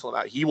cajoled or anything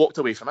like that. He walked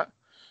away from it,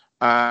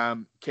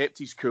 kept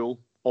his cool,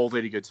 all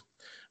very good.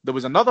 There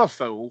was another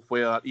foul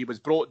where he was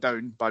brought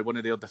down by one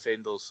of their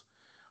defenders,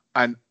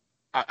 and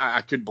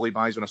I couldn't believe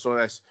my eyes when I saw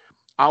this.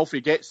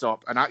 Alfie gets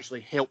up and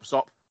actually helps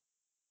up.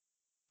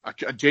 I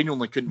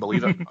genuinely couldn't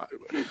believe it.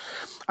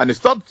 And the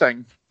third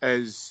thing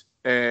is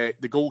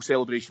the goal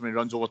celebration when he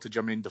runs over to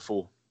Jermaine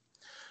Defoe.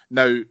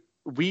 Now,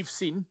 we've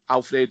seen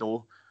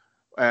Alfredo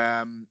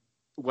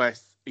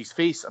with his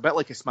face a bit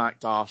like a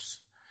smacked arse.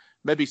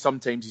 Maybe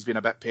sometimes he's been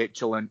a bit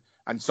petulant,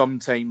 and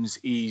sometimes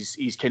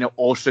he's kind of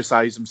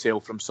ostracised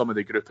himself from some of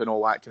the group and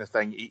all that kind of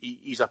thing.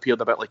 He's appeared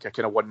a bit like a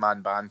kind of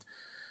one-man band.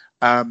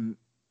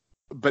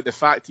 But the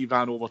fact he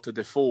ran over to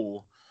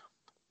Defoe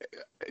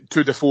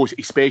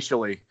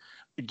especially,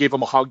 gave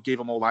him a hug,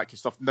 gave him all that kind of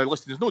stuff. Now,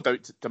 listen, there's no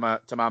doubt to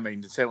my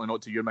mind, and certainly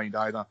not to your mind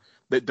either,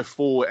 that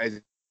Defoe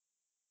is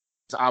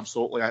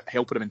absolutely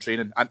helping him in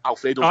training, and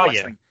Alfredo's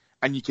listening,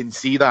 and you can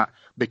see that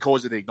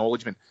because of the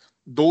acknowledgement.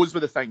 Those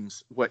were the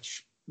things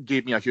which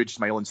gave me a huge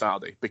smile on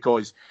Saturday,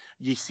 because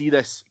you see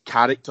this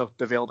character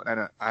development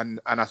in it,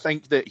 and I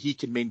think that he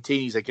can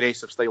maintain his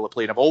aggressive style of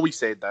play. And I've always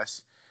said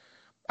this,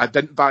 I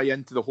didn't buy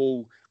into the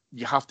whole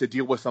you have to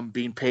deal with him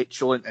being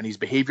petulant and his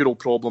behavioural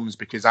problems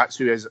because that's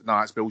who he is. No,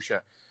 that's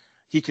bullshit.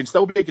 He can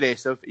still be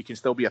aggressive, he can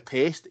still be a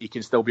pest, he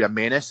can still be a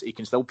menace, he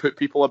can still put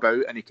people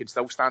about, and he can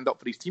still stand up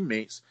for his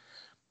teammates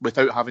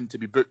without having to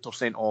be booked or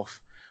sent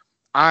off.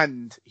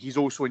 And he's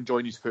also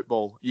enjoying his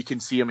football. You can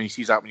see him when he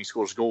sees that when he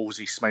scores goals.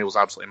 His smile's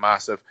absolutely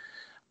massive.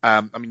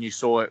 I mean, you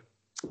saw it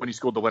when he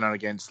scored the winner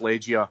against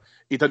Legia.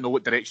 He didn't know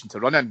what direction to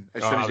run in.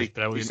 As soon as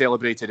he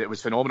celebrated it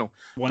was phenomenal.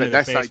 One of the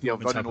best idea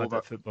of running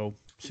over football.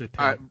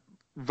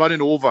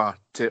 Running over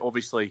to,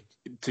 obviously,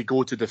 to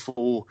go to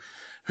Defoe,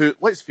 who,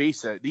 let's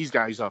face it, these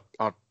guys are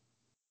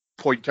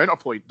point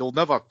counterpoint. They'll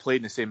never play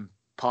in the same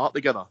part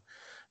together.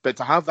 But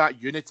to have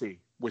that unity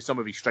with some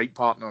of his strike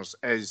partners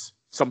is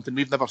something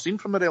we've never seen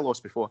from Morelos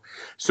before.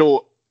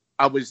 So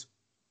I was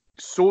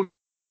so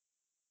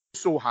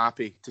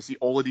happy to see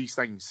all of these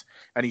things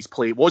in his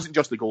play. It wasn't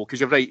just the goal,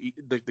 because you're right,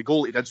 the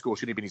goal he did score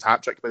shouldn't have been his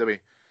hat-trick, by the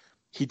way.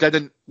 He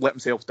didn't let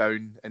himself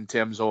down in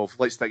terms of,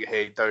 let's stick your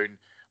head down.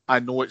 I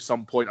know at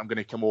some point I'm going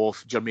to come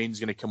off, Jermaine's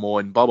going to come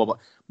on, blah, blah, blah.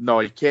 No,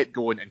 he kept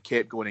going and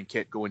kept going and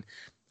kept going.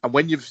 And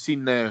when you've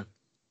seen the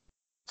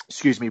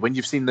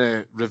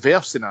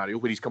reverse scenario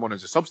where he's come on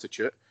as a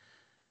substitute,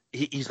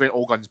 he's went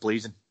all guns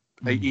blazing.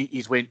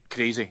 He's went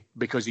crazy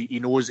because he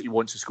knows that he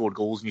wants to score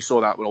goals, and you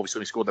saw that when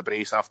obviously he scored the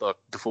brace after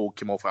Defoe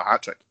came off a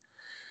hat-trick.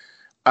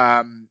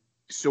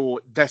 So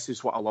this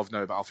is what I love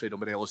now about Alfredo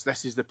Morelos.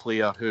 This is the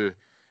player who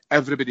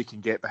everybody can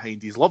get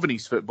behind. He's loving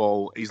his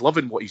football. He's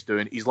loving what he's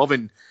doing. He's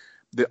loving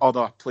the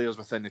other players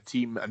within the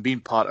team and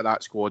being part of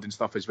that squad and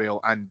stuff as well.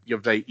 And you're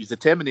right, his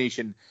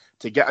determination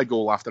to get a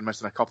goal after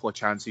missing a couple of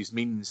chances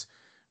means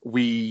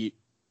we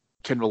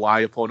can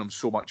rely upon him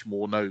so much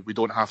more now. We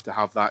don't have to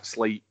have that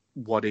slight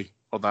worry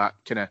or that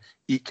kind of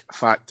eek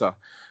factor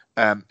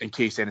in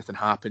case anything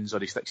happens or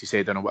he sticks his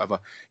head in or whatever.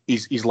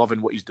 He's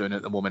loving what he's doing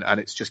at the moment, and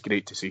it's just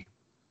great to see.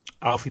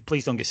 Alfie,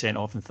 please don't get sent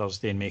off on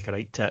Thursday and make a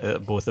right tit out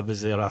of both of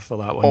us there after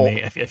that one,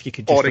 mate. If you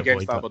could just or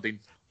against avoid Aberdeen.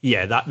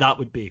 Yeah, that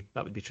would be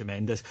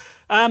tremendous.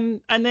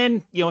 And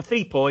then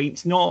 3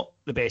 points, not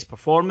the best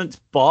performance,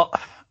 but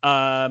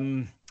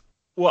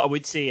what I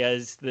would say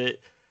is that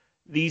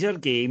these are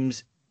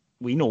games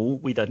we know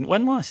we didn't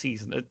win last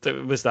season.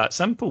 It was that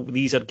simple.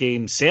 These are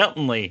games,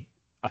 certainly,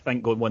 I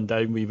think going one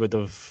down, we would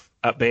have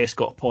at best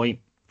got a point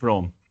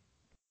from.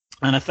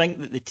 And I think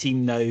that the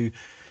team now,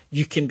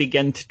 you can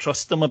begin to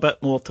trust them a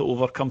bit more to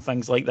overcome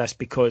things like this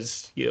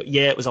because,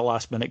 yeah, it was a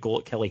last-minute goal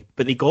at Killie,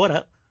 but they got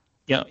it.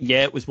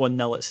 Yeah, it was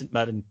 1-0 at St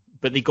Mirren,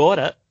 but they got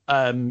it.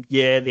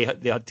 Yeah, they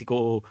had to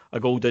go a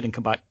goal down and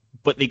come back,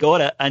 but they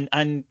got it.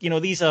 And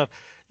these are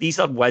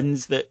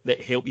wins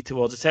that help you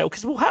towards a title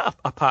because we'll have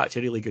a patch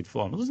of really good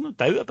form. There's no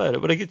doubt about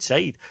it. We're a good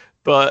side,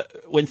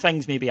 but when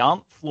things maybe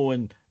aren't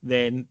flowing,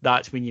 then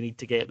that's when you need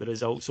to get the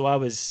result. So I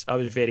was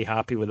very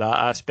happy with that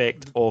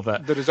aspect of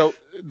it.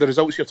 The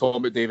results you're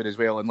talking about, David, as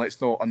well, and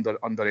let's not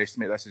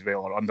underestimate this as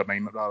well, or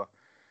undermine it rather,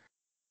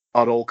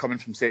 are all coming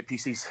from set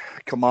pieces.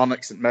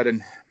 Kilmarnock, St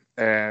Mirren,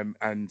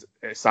 and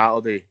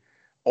Saturday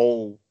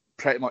all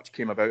pretty much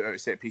came about out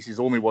of set pieces.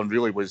 Only one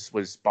really was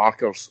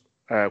Barker's,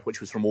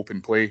 which was from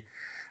open play.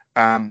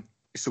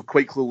 So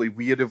quite clearly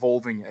we're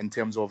evolving in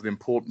terms of the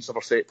importance of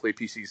our set play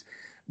pieces.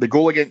 The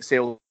goal against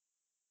Celtic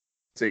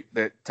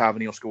that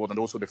Tavernier scored and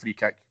also the free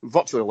kick,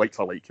 virtually like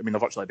for like. I mean, they're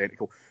virtually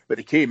identical, but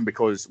they came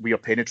because we are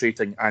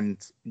penetrating and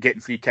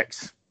getting free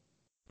kicks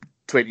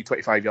 20,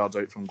 25 yards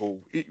out from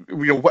goal.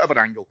 Whatever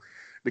angle.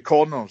 The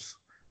corners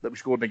that we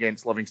scored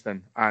against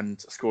Livingston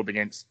and scored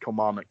against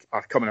Kilmarnock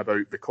are coming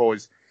about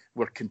because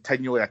we're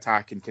continually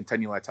attacking,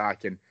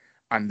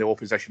 and the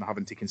opposition are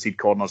having to concede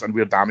corners, and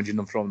we're damaging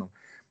them from them.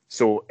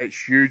 So it's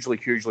hugely,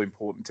 hugely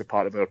important to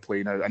part of our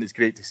play now, and it's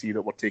great to see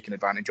that we're taking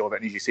advantage of it.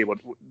 And as you say,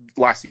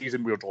 last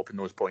season we were dropping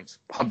those points,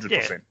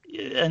 100%.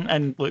 Yeah,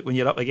 and look, when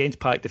you're up against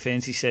packed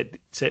defences,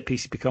 set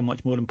pieces become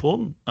much more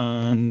important,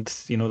 and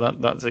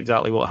that's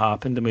exactly what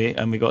happened,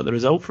 and we got the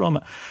result from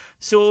it.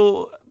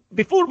 So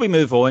before we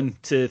move on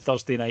to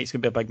Thursday night, it's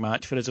going to be a big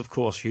match for us, of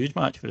course, huge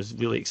match for us,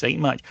 really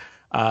exciting match.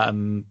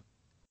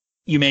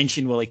 You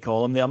mentioned Willie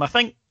Collum there, and I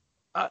think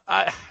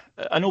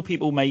I know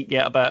people might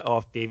get a bit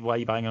off, Dave, why are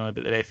you banging on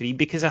about the referee?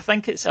 Because I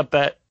think it's a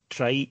bit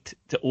trite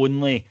to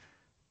only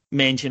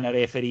mention a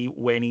referee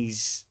when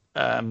he's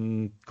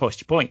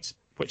cost you points,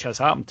 which has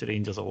happened to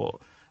Rangers a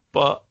lot.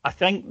 But I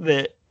think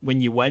that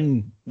when you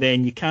win,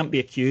 then you can't be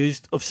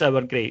accused of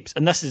sour grapes.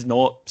 And this is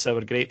not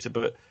sour grapes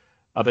about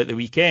the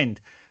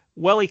weekend.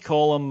 Willie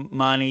Collum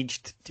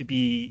managed to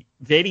be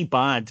very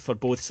bad for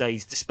both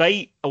sides,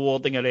 despite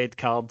awarding a red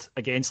card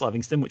against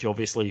Livingston, which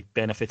obviously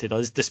benefited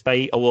us,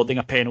 despite awarding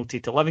a penalty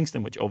to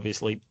Livingston, which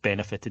obviously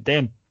benefited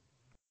them.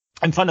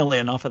 And funnily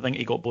enough, I think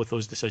he got both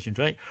those decisions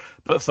right.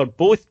 But for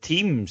both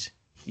teams,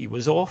 he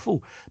was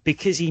awful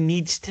because he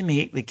needs to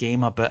make the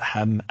game about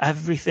him.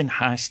 Everything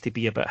has to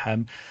be about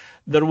him.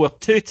 There were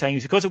 2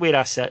 times, because of where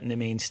I sit in the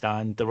main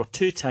stand, there were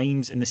 2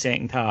 times in the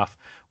second half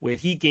where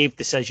he gave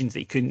decisions that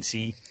he couldn't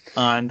see,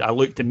 and I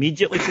looked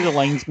immediately to the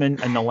linesman,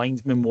 and the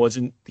linesman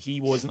wasn't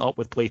up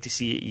with play to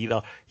see it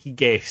either. He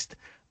guessed.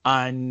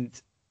 And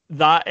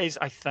that is,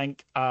 I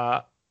think,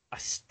 a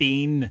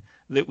stain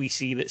that we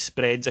see that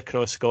spreads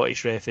across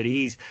Scottish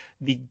referees.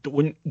 They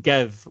don't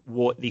give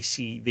what they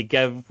see. They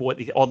give or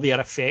they are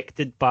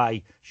affected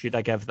by, should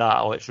I give that?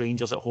 Oh, it's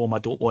Rangers at home, I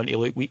don't want to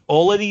look.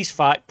 All of these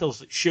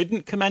factors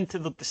shouldn't come into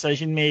their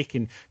decision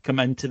making,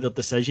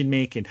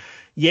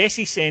 Yes,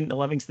 he sent the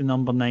Livingston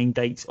number 9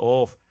 Dykes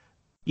off.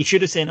 He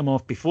should have sent him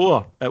off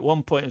before. At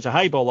one point, it was a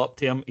high ball up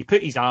to him. He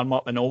put his arm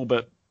up and all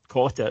but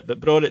caught it,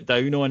 but brought it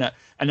down on it,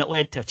 and it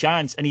led to a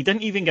chance. And he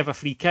didn't even give a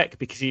free kick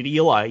because he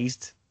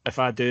realised, if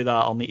I do that,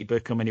 I'll need to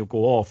book him and he'll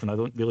go off, and I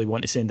don't really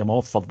want to send him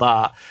off for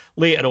that.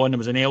 Later on, there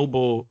was an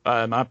elbow.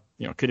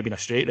 Could have been a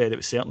straight red. It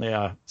was certainly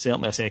a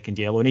second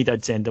yellow, and he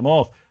did send him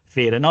off.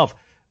 Fair enough.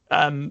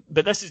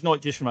 But this is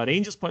not just from a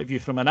Rangers point of view.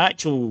 From an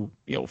actual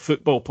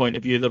football point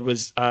of view, there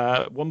was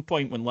one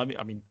point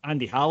when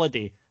Andy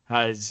Halliday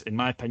has, in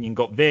my opinion,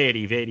 got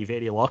very, very,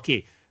 very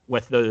lucky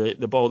with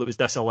the ball that was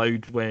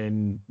disallowed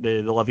when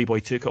the Livy boy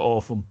took it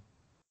off him.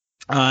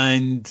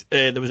 And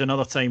there was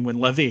another time when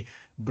Livy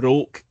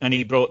broke and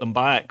he brought them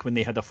back when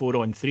they had a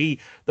 4-on-3.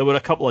 There were a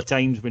couple of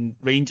times when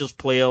Rangers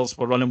players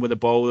were running with the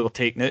ball, they were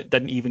taking it,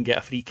 didn't even get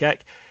a free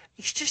kick.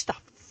 He's just a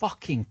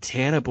fucking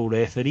terrible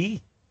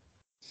referee.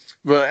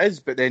 Well, it is,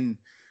 but then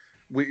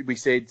we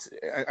said,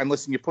 and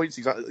listen, your point's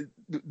exactly,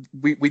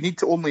 we need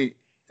to only,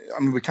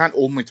 we can't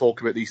only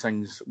talk about these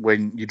things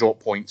when you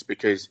drop points,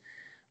 because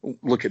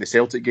look at the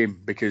Celtic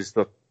game, because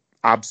there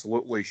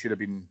absolutely should have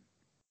been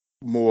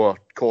more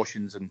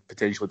cautions and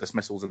potentially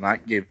dismissals in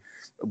that game.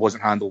 It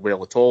wasn't handled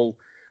well at all.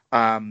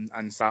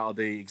 And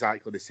Saturday,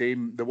 exactly the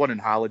same. The one in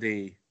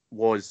Halliday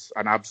was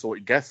an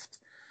absolute gift,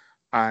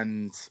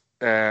 and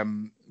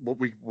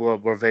we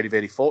were very,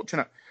 very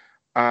fortunate.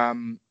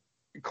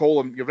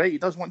 Colin, you're right, he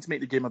does want to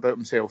make the game about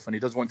himself, and he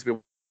does want to be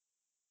able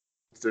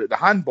to do it. The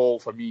handball,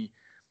 for me,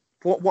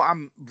 what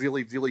I'm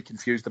really, really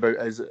confused about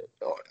is,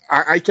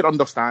 I can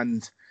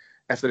understand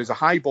if there is a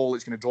high ball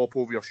that's going to drop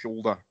over your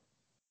shoulder,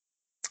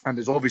 and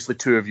there's obviously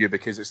 2 of you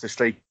because it's the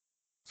striker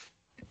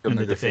and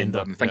the defender.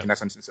 And I think in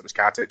this instance it was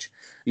Katic.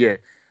 Yeah.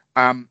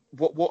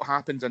 What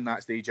happens in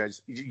that stage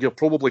is you're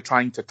probably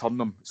trying to turn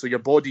them, so your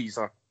bodies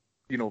are,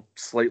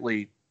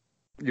 slightly,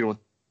 to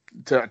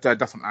a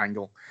different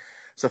angle.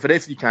 So if a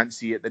referee can't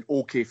see it, then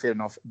okay, fair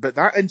enough. But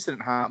that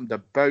incident happened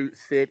about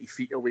 30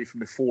 feet away from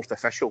the 4th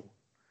official.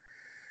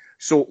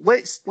 So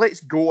let's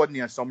go on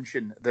the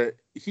assumption that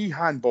he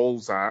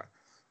handballs that,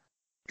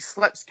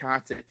 slips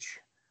Katic,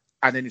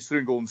 and then he's through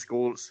and goal and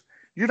scores.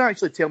 You'd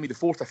actually tell me the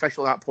fourth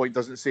official at that point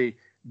doesn't say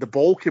the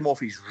ball came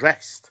off his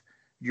wrist,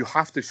 you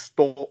have to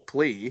stop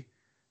play,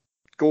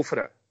 go for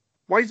it.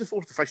 Why is the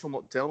fourth official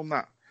not telling him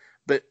that?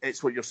 But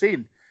it's what you're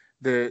saying.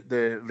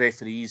 The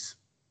referees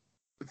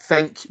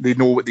think they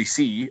know what they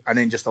see and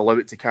then just allow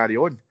it to carry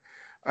on.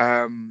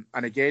 And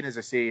again, as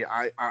I say,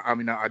 I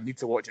mean, I need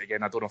to watch it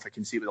again. I don't know if I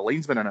can see it with the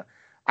linesman in it.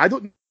 I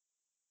don't know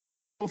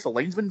if the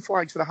linesman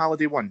flags for the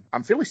Halliday one.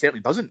 I'm fairly certain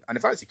he doesn't. And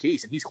if that's the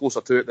case, and he's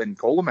closer to it than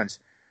Colum is,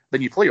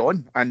 then you play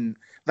on. And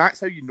that's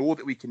how you know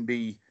that we can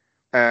be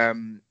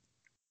partisan,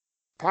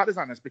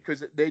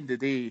 because at the end of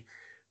the day,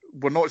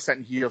 we're not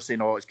sitting here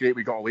saying, oh, it's great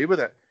we got away with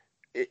it.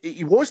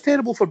 It was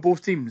terrible for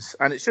both teams.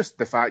 And it's just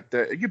the fact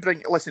that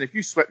if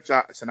you switch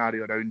that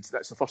scenario around,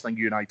 that's the first thing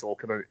you and I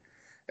talk about.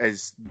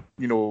 Is,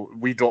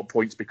 we drop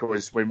points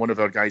because when one of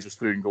our guys was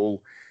through in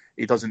goal,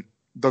 he doesn't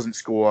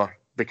score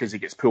because he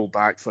gets pulled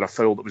back for a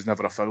foul that was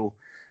never a foul.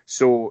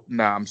 So,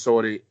 I'm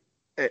sorry.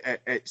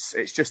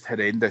 It's just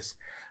horrendous.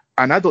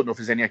 And I don't know if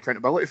there's any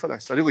accountability for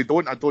this. I really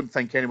don't. I don't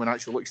think anyone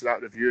actually looks at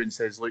that review and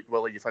says, look,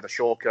 Willie, you've had a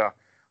shocker.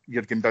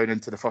 You're going down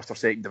into the first or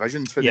second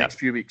divisions for the next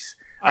few weeks.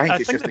 I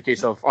think it's just a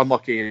case of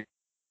unlucky.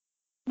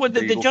 Well,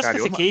 the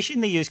justification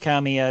they use,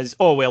 Cammy, is,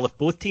 if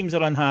both teams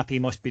are unhappy,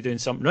 you must be doing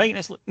something right. And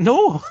it's like,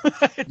 no.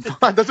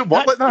 It doesn't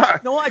work like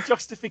that. Not a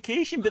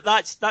justification, but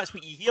that's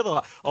what you hear.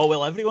 Like,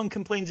 everyone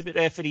complains about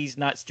referees,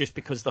 and that's just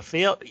because they're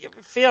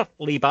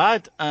fairly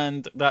bad,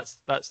 and that's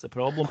the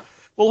problem.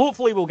 Well,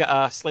 hopefully we'll get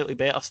a slightly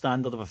better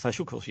standard of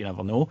official, of course you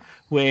never know,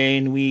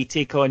 when we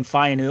take on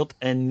Feyenoord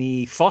in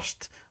the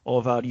first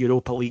of our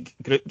Europa League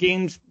group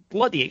games.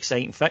 Bloody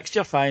exciting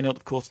fixture. Feyenoord,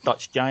 of course,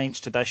 Dutch giants,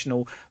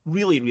 traditional,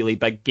 really, really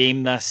big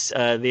game this.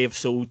 They've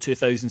sold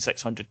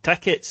 2,600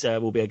 tickets.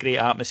 Will be a great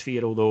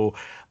atmosphere, although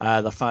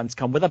their fans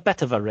come with a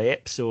bit of a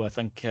rep, so I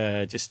think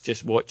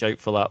just watch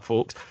out for that,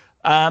 folks.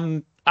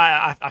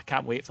 I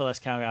can't wait for this,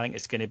 Cammy. I think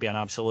it's going to be an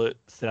absolute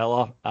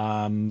thriller.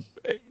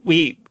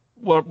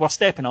 We're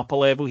stepping up a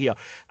level here.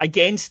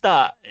 Against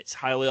that, it's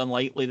highly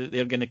unlikely that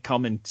they're going to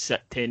come and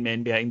sit 10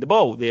 men behind the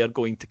ball. They are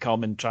going to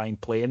come and try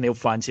and play, and they'll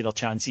fancy their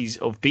chances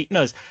of beating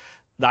us.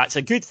 That's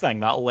a good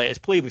thing. That'll let us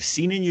play. We've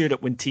seen in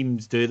Europe when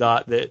teams do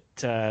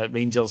that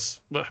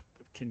Rangers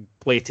can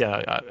play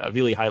to a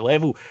really high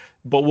level.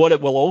 But what it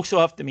will also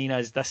have to mean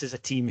is this is a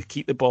team who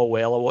keep the ball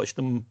well. I watched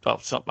them,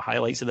 some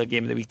highlights of their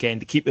game of the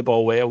weekend. They keep the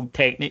ball well,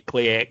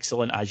 technically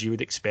excellent, as you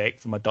would expect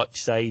from a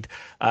Dutch side.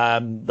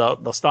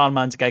 Their star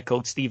man's a guy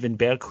called Steven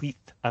Berghuis,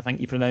 I think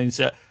you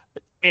pronounce it.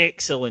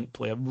 Excellent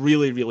player,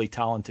 really, really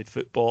talented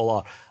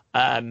footballer.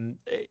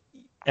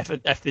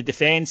 If the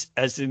defence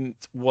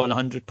isn't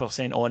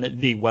 100% on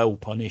it, they will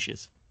punish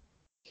us.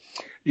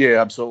 Yeah,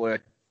 absolutely. I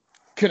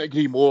couldn't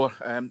agree more.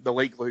 The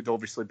likelihood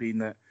obviously being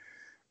that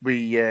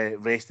we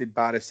rested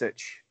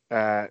Barisic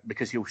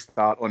because he'll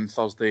start on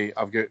Thursday.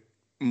 I've got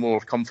more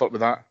comfort with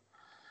that.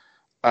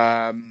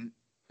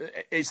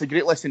 It's a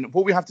great lesson.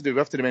 What we have to do, we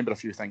have to remember a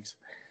few things.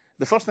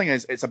 The first thing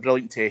is it's a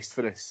brilliant test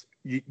for us.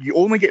 You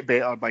only get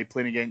better by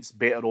playing against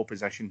better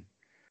opposition.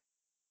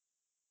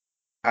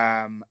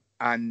 And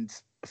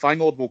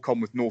Feyenoord will come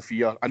with no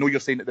fear. I know you're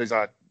saying that there's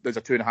a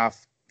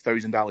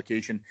 2,500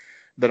 allocation.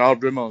 There are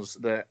rumours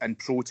that in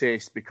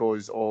protest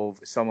because of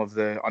some of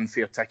the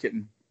unfair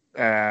ticketing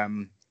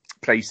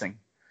pricing,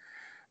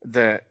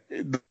 that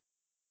they're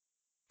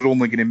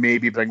only going to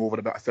maybe bring over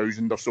about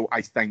 1,000 or so,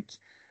 I think.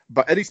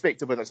 But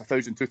irrespective of whether it's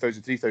 1,000,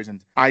 2,000,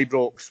 3,000,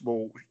 Ibrox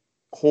will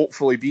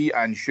hopefully be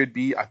and should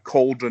be a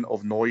cauldron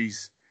of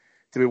noise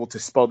to be able to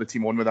spur the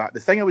team on with that. The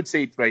thing I would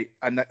say, right,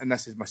 and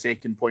this is my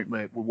second point,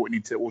 we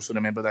need to also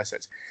remember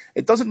this,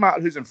 it doesn't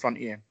matter who's in front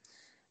of you.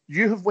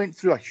 You have went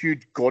through a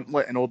huge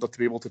gauntlet in order to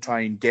be able to try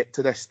and get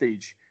to this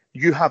stage.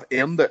 You have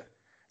earned it,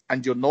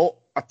 and you're not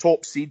a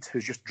top seed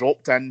who's just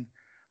dropped in,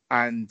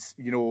 and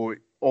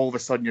all of a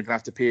sudden you're going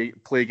to have to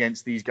play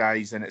against these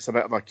guys, and it's a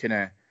bit of a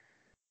kind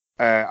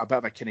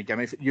of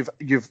gimmick.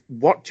 You've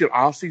worked your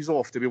arses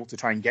off to be able to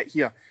try and get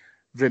here.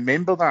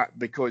 Remember that,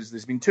 because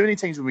there's been too many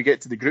times when we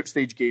get to the group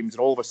stage games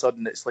and all of a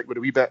sudden it's like we're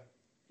a wee bit,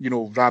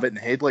 rabbit in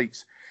the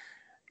headlights.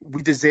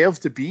 We deserve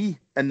to be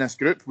in this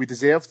group. We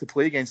deserve to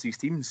play against these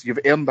teams. You've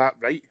earned that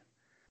right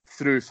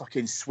through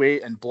fucking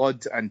sweat and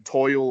blood and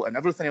toil and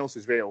everything else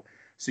as well.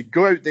 So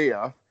go out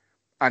there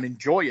and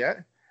enjoy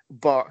it,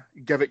 but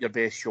give it your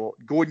best shot.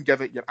 Go and give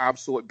it your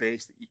absolute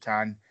best that you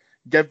can.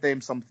 Give them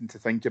something to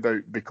think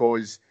about,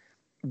 because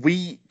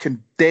we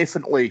can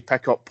definitely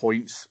pick up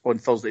points on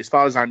Thursday. As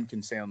far as I'm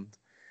concerned,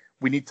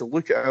 we need to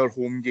look at our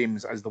home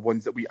games as the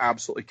ones that we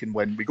absolutely can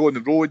win. We go on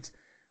the road,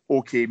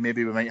 okay,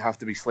 maybe we might have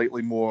to be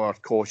slightly more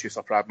cautious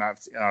or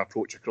pragmatic in our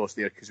approach across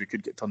there because we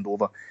could get turned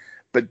over.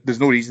 But there's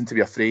no reason to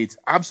be afraid.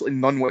 Absolutely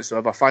none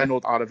whatsoever.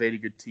 Feyenoord are a very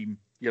good team.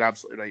 You're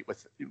absolutely right,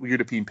 with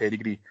European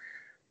pedigree.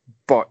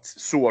 But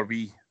so are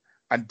we.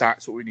 And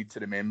that's what we need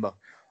to remember.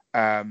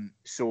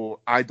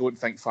 So I don't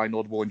think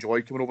Feyenoord will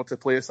enjoy coming over to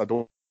play us.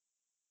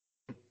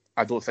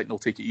 I don't think they'll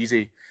take it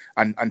easy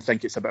and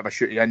think it's a bit of a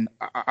shooting in.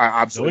 I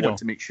absolutely want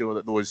to make sure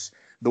that those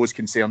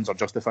concerns are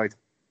justified.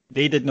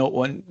 They did not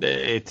want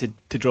to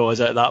draw us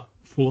out of that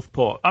fourth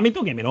pot. I mean,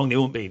 don't get me wrong, they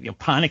won't be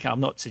panicking. I'm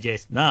not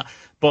suggesting that,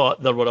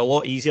 but there were a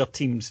lot easier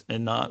teams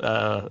in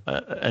that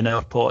in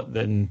our pot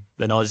than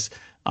us.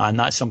 And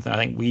that's something I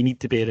think we need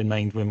to bear in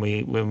mind when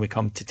we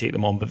come to take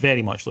them on. But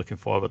very much looking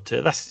forward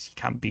to this. You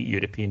can't beat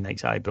European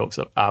nights. Ibrox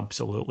are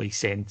absolutely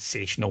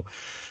sensational.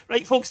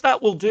 Right, folks,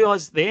 that will do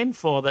us then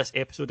for this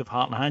episode of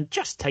Heart and Hand.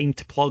 Just time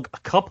to plug a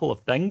couple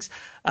of things.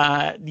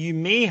 You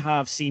may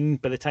have seen,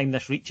 by the time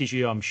this reaches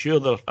you, I'm sure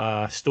there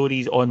are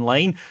stories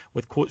online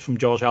with quotes from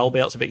George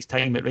Alberts about his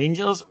time at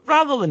Rangers.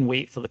 Rather than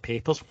wait for the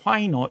papers,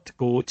 why not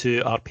go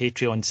to our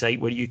Patreon site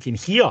where you can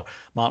hear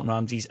Martin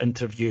Ramsey's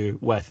interview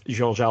with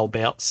George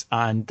Alberts,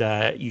 and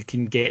you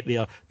can get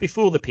there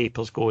before the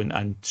papers go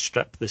and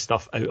strip the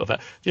stuff out of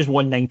it. Just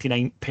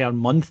 $1.99 per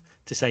month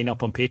to sign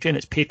up on Patreon.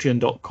 It's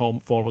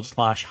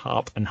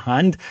patreon.com/Heart and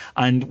Hand,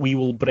 and we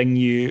will bring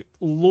you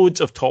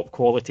loads of top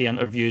quality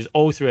interviews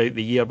all throughout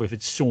the year. We've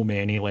had so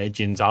many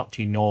legends: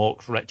 Archie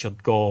Knox,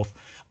 Richard Gough,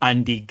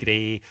 Andy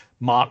Gray,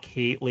 Mark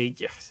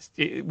Haitley.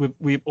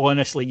 We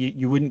honestly,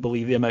 you wouldn't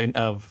believe the amount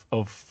of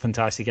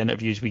fantastic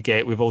interviews we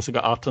get. We've also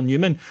got Arthur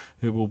Newman,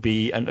 who will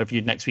be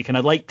interviewed next week. And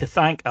I'd like to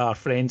thank our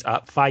friends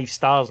at 5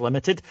 Stars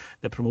Limited,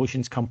 the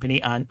promotions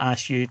company, and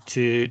ask you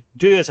to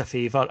do us a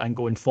favour and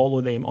go and follow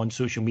them on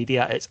social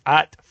media. It's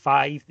at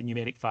 5, the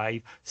numeric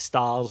 5,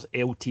 Stars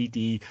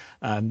Ltd.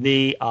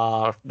 They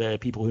are the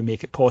people who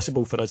make it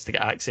possible for us to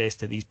get access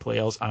to these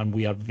players, and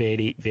we are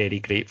very, very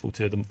grateful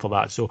to them for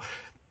that. So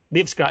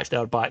they've scratched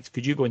our backs.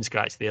 Could you go and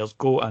scratch theirs?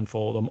 Go and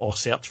follow them or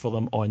search for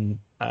them on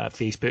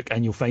Facebook,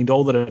 and you'll find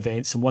all their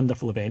events, some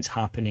wonderful events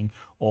happening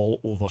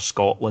all over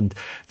Scotland.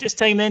 Just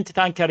time then to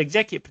thank our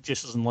executive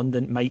producers in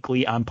London, Mike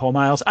Lee and Paul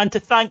Miles, and to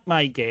thank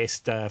my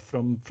guest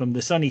from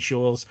the sunny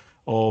shores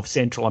of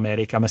Central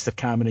America, Mr.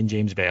 Cameron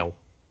James Bell.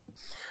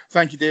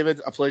 Thank you,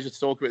 David. A pleasure to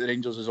talk about the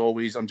Rangers as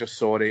always. I'm just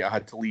sorry I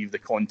had to leave the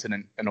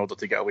continent in order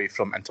to get away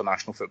from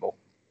international football.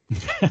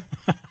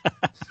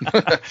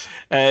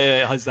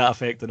 It has that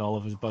effect on all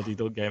of us, buddy,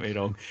 don't get me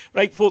wrong.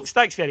 Right, folks,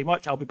 thanks very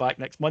much. I'll be back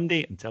next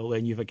Monday. Until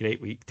then, you have a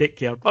great week. Take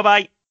care.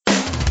 Bye-bye.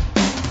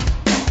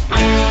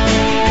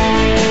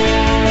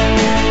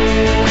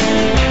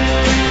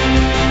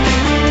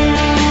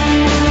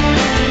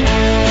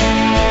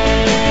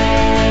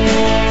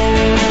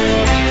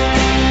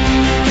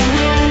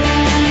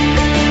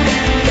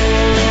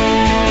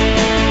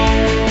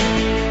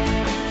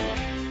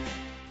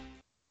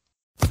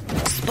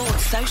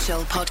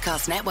 Social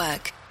Podcast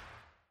Network.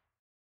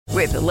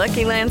 With the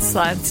Lucky Land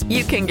Slots,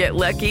 you can get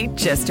lucky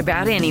just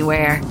about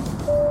anywhere.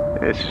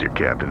 This is your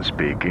captain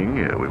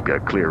speaking. We've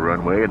got clear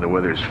runway and the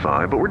weather's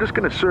fine, but we're just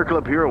going to circle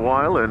up here a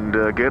while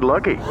and get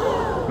lucky.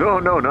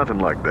 No, nothing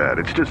like that.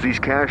 It's just these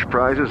cash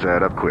prizes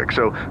add up quick.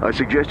 So I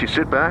suggest you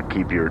sit back,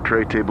 keep your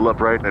tray table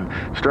upright, and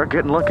start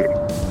getting lucky.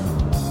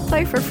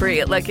 Play for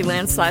free at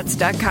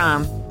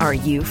LuckyLandSlots.com. Are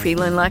you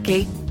feeling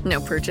lucky? No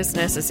purchase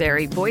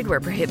necessary. Void where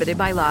prohibited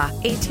by law.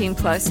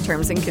 18+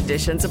 terms and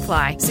conditions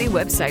apply. See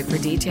website for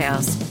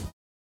details.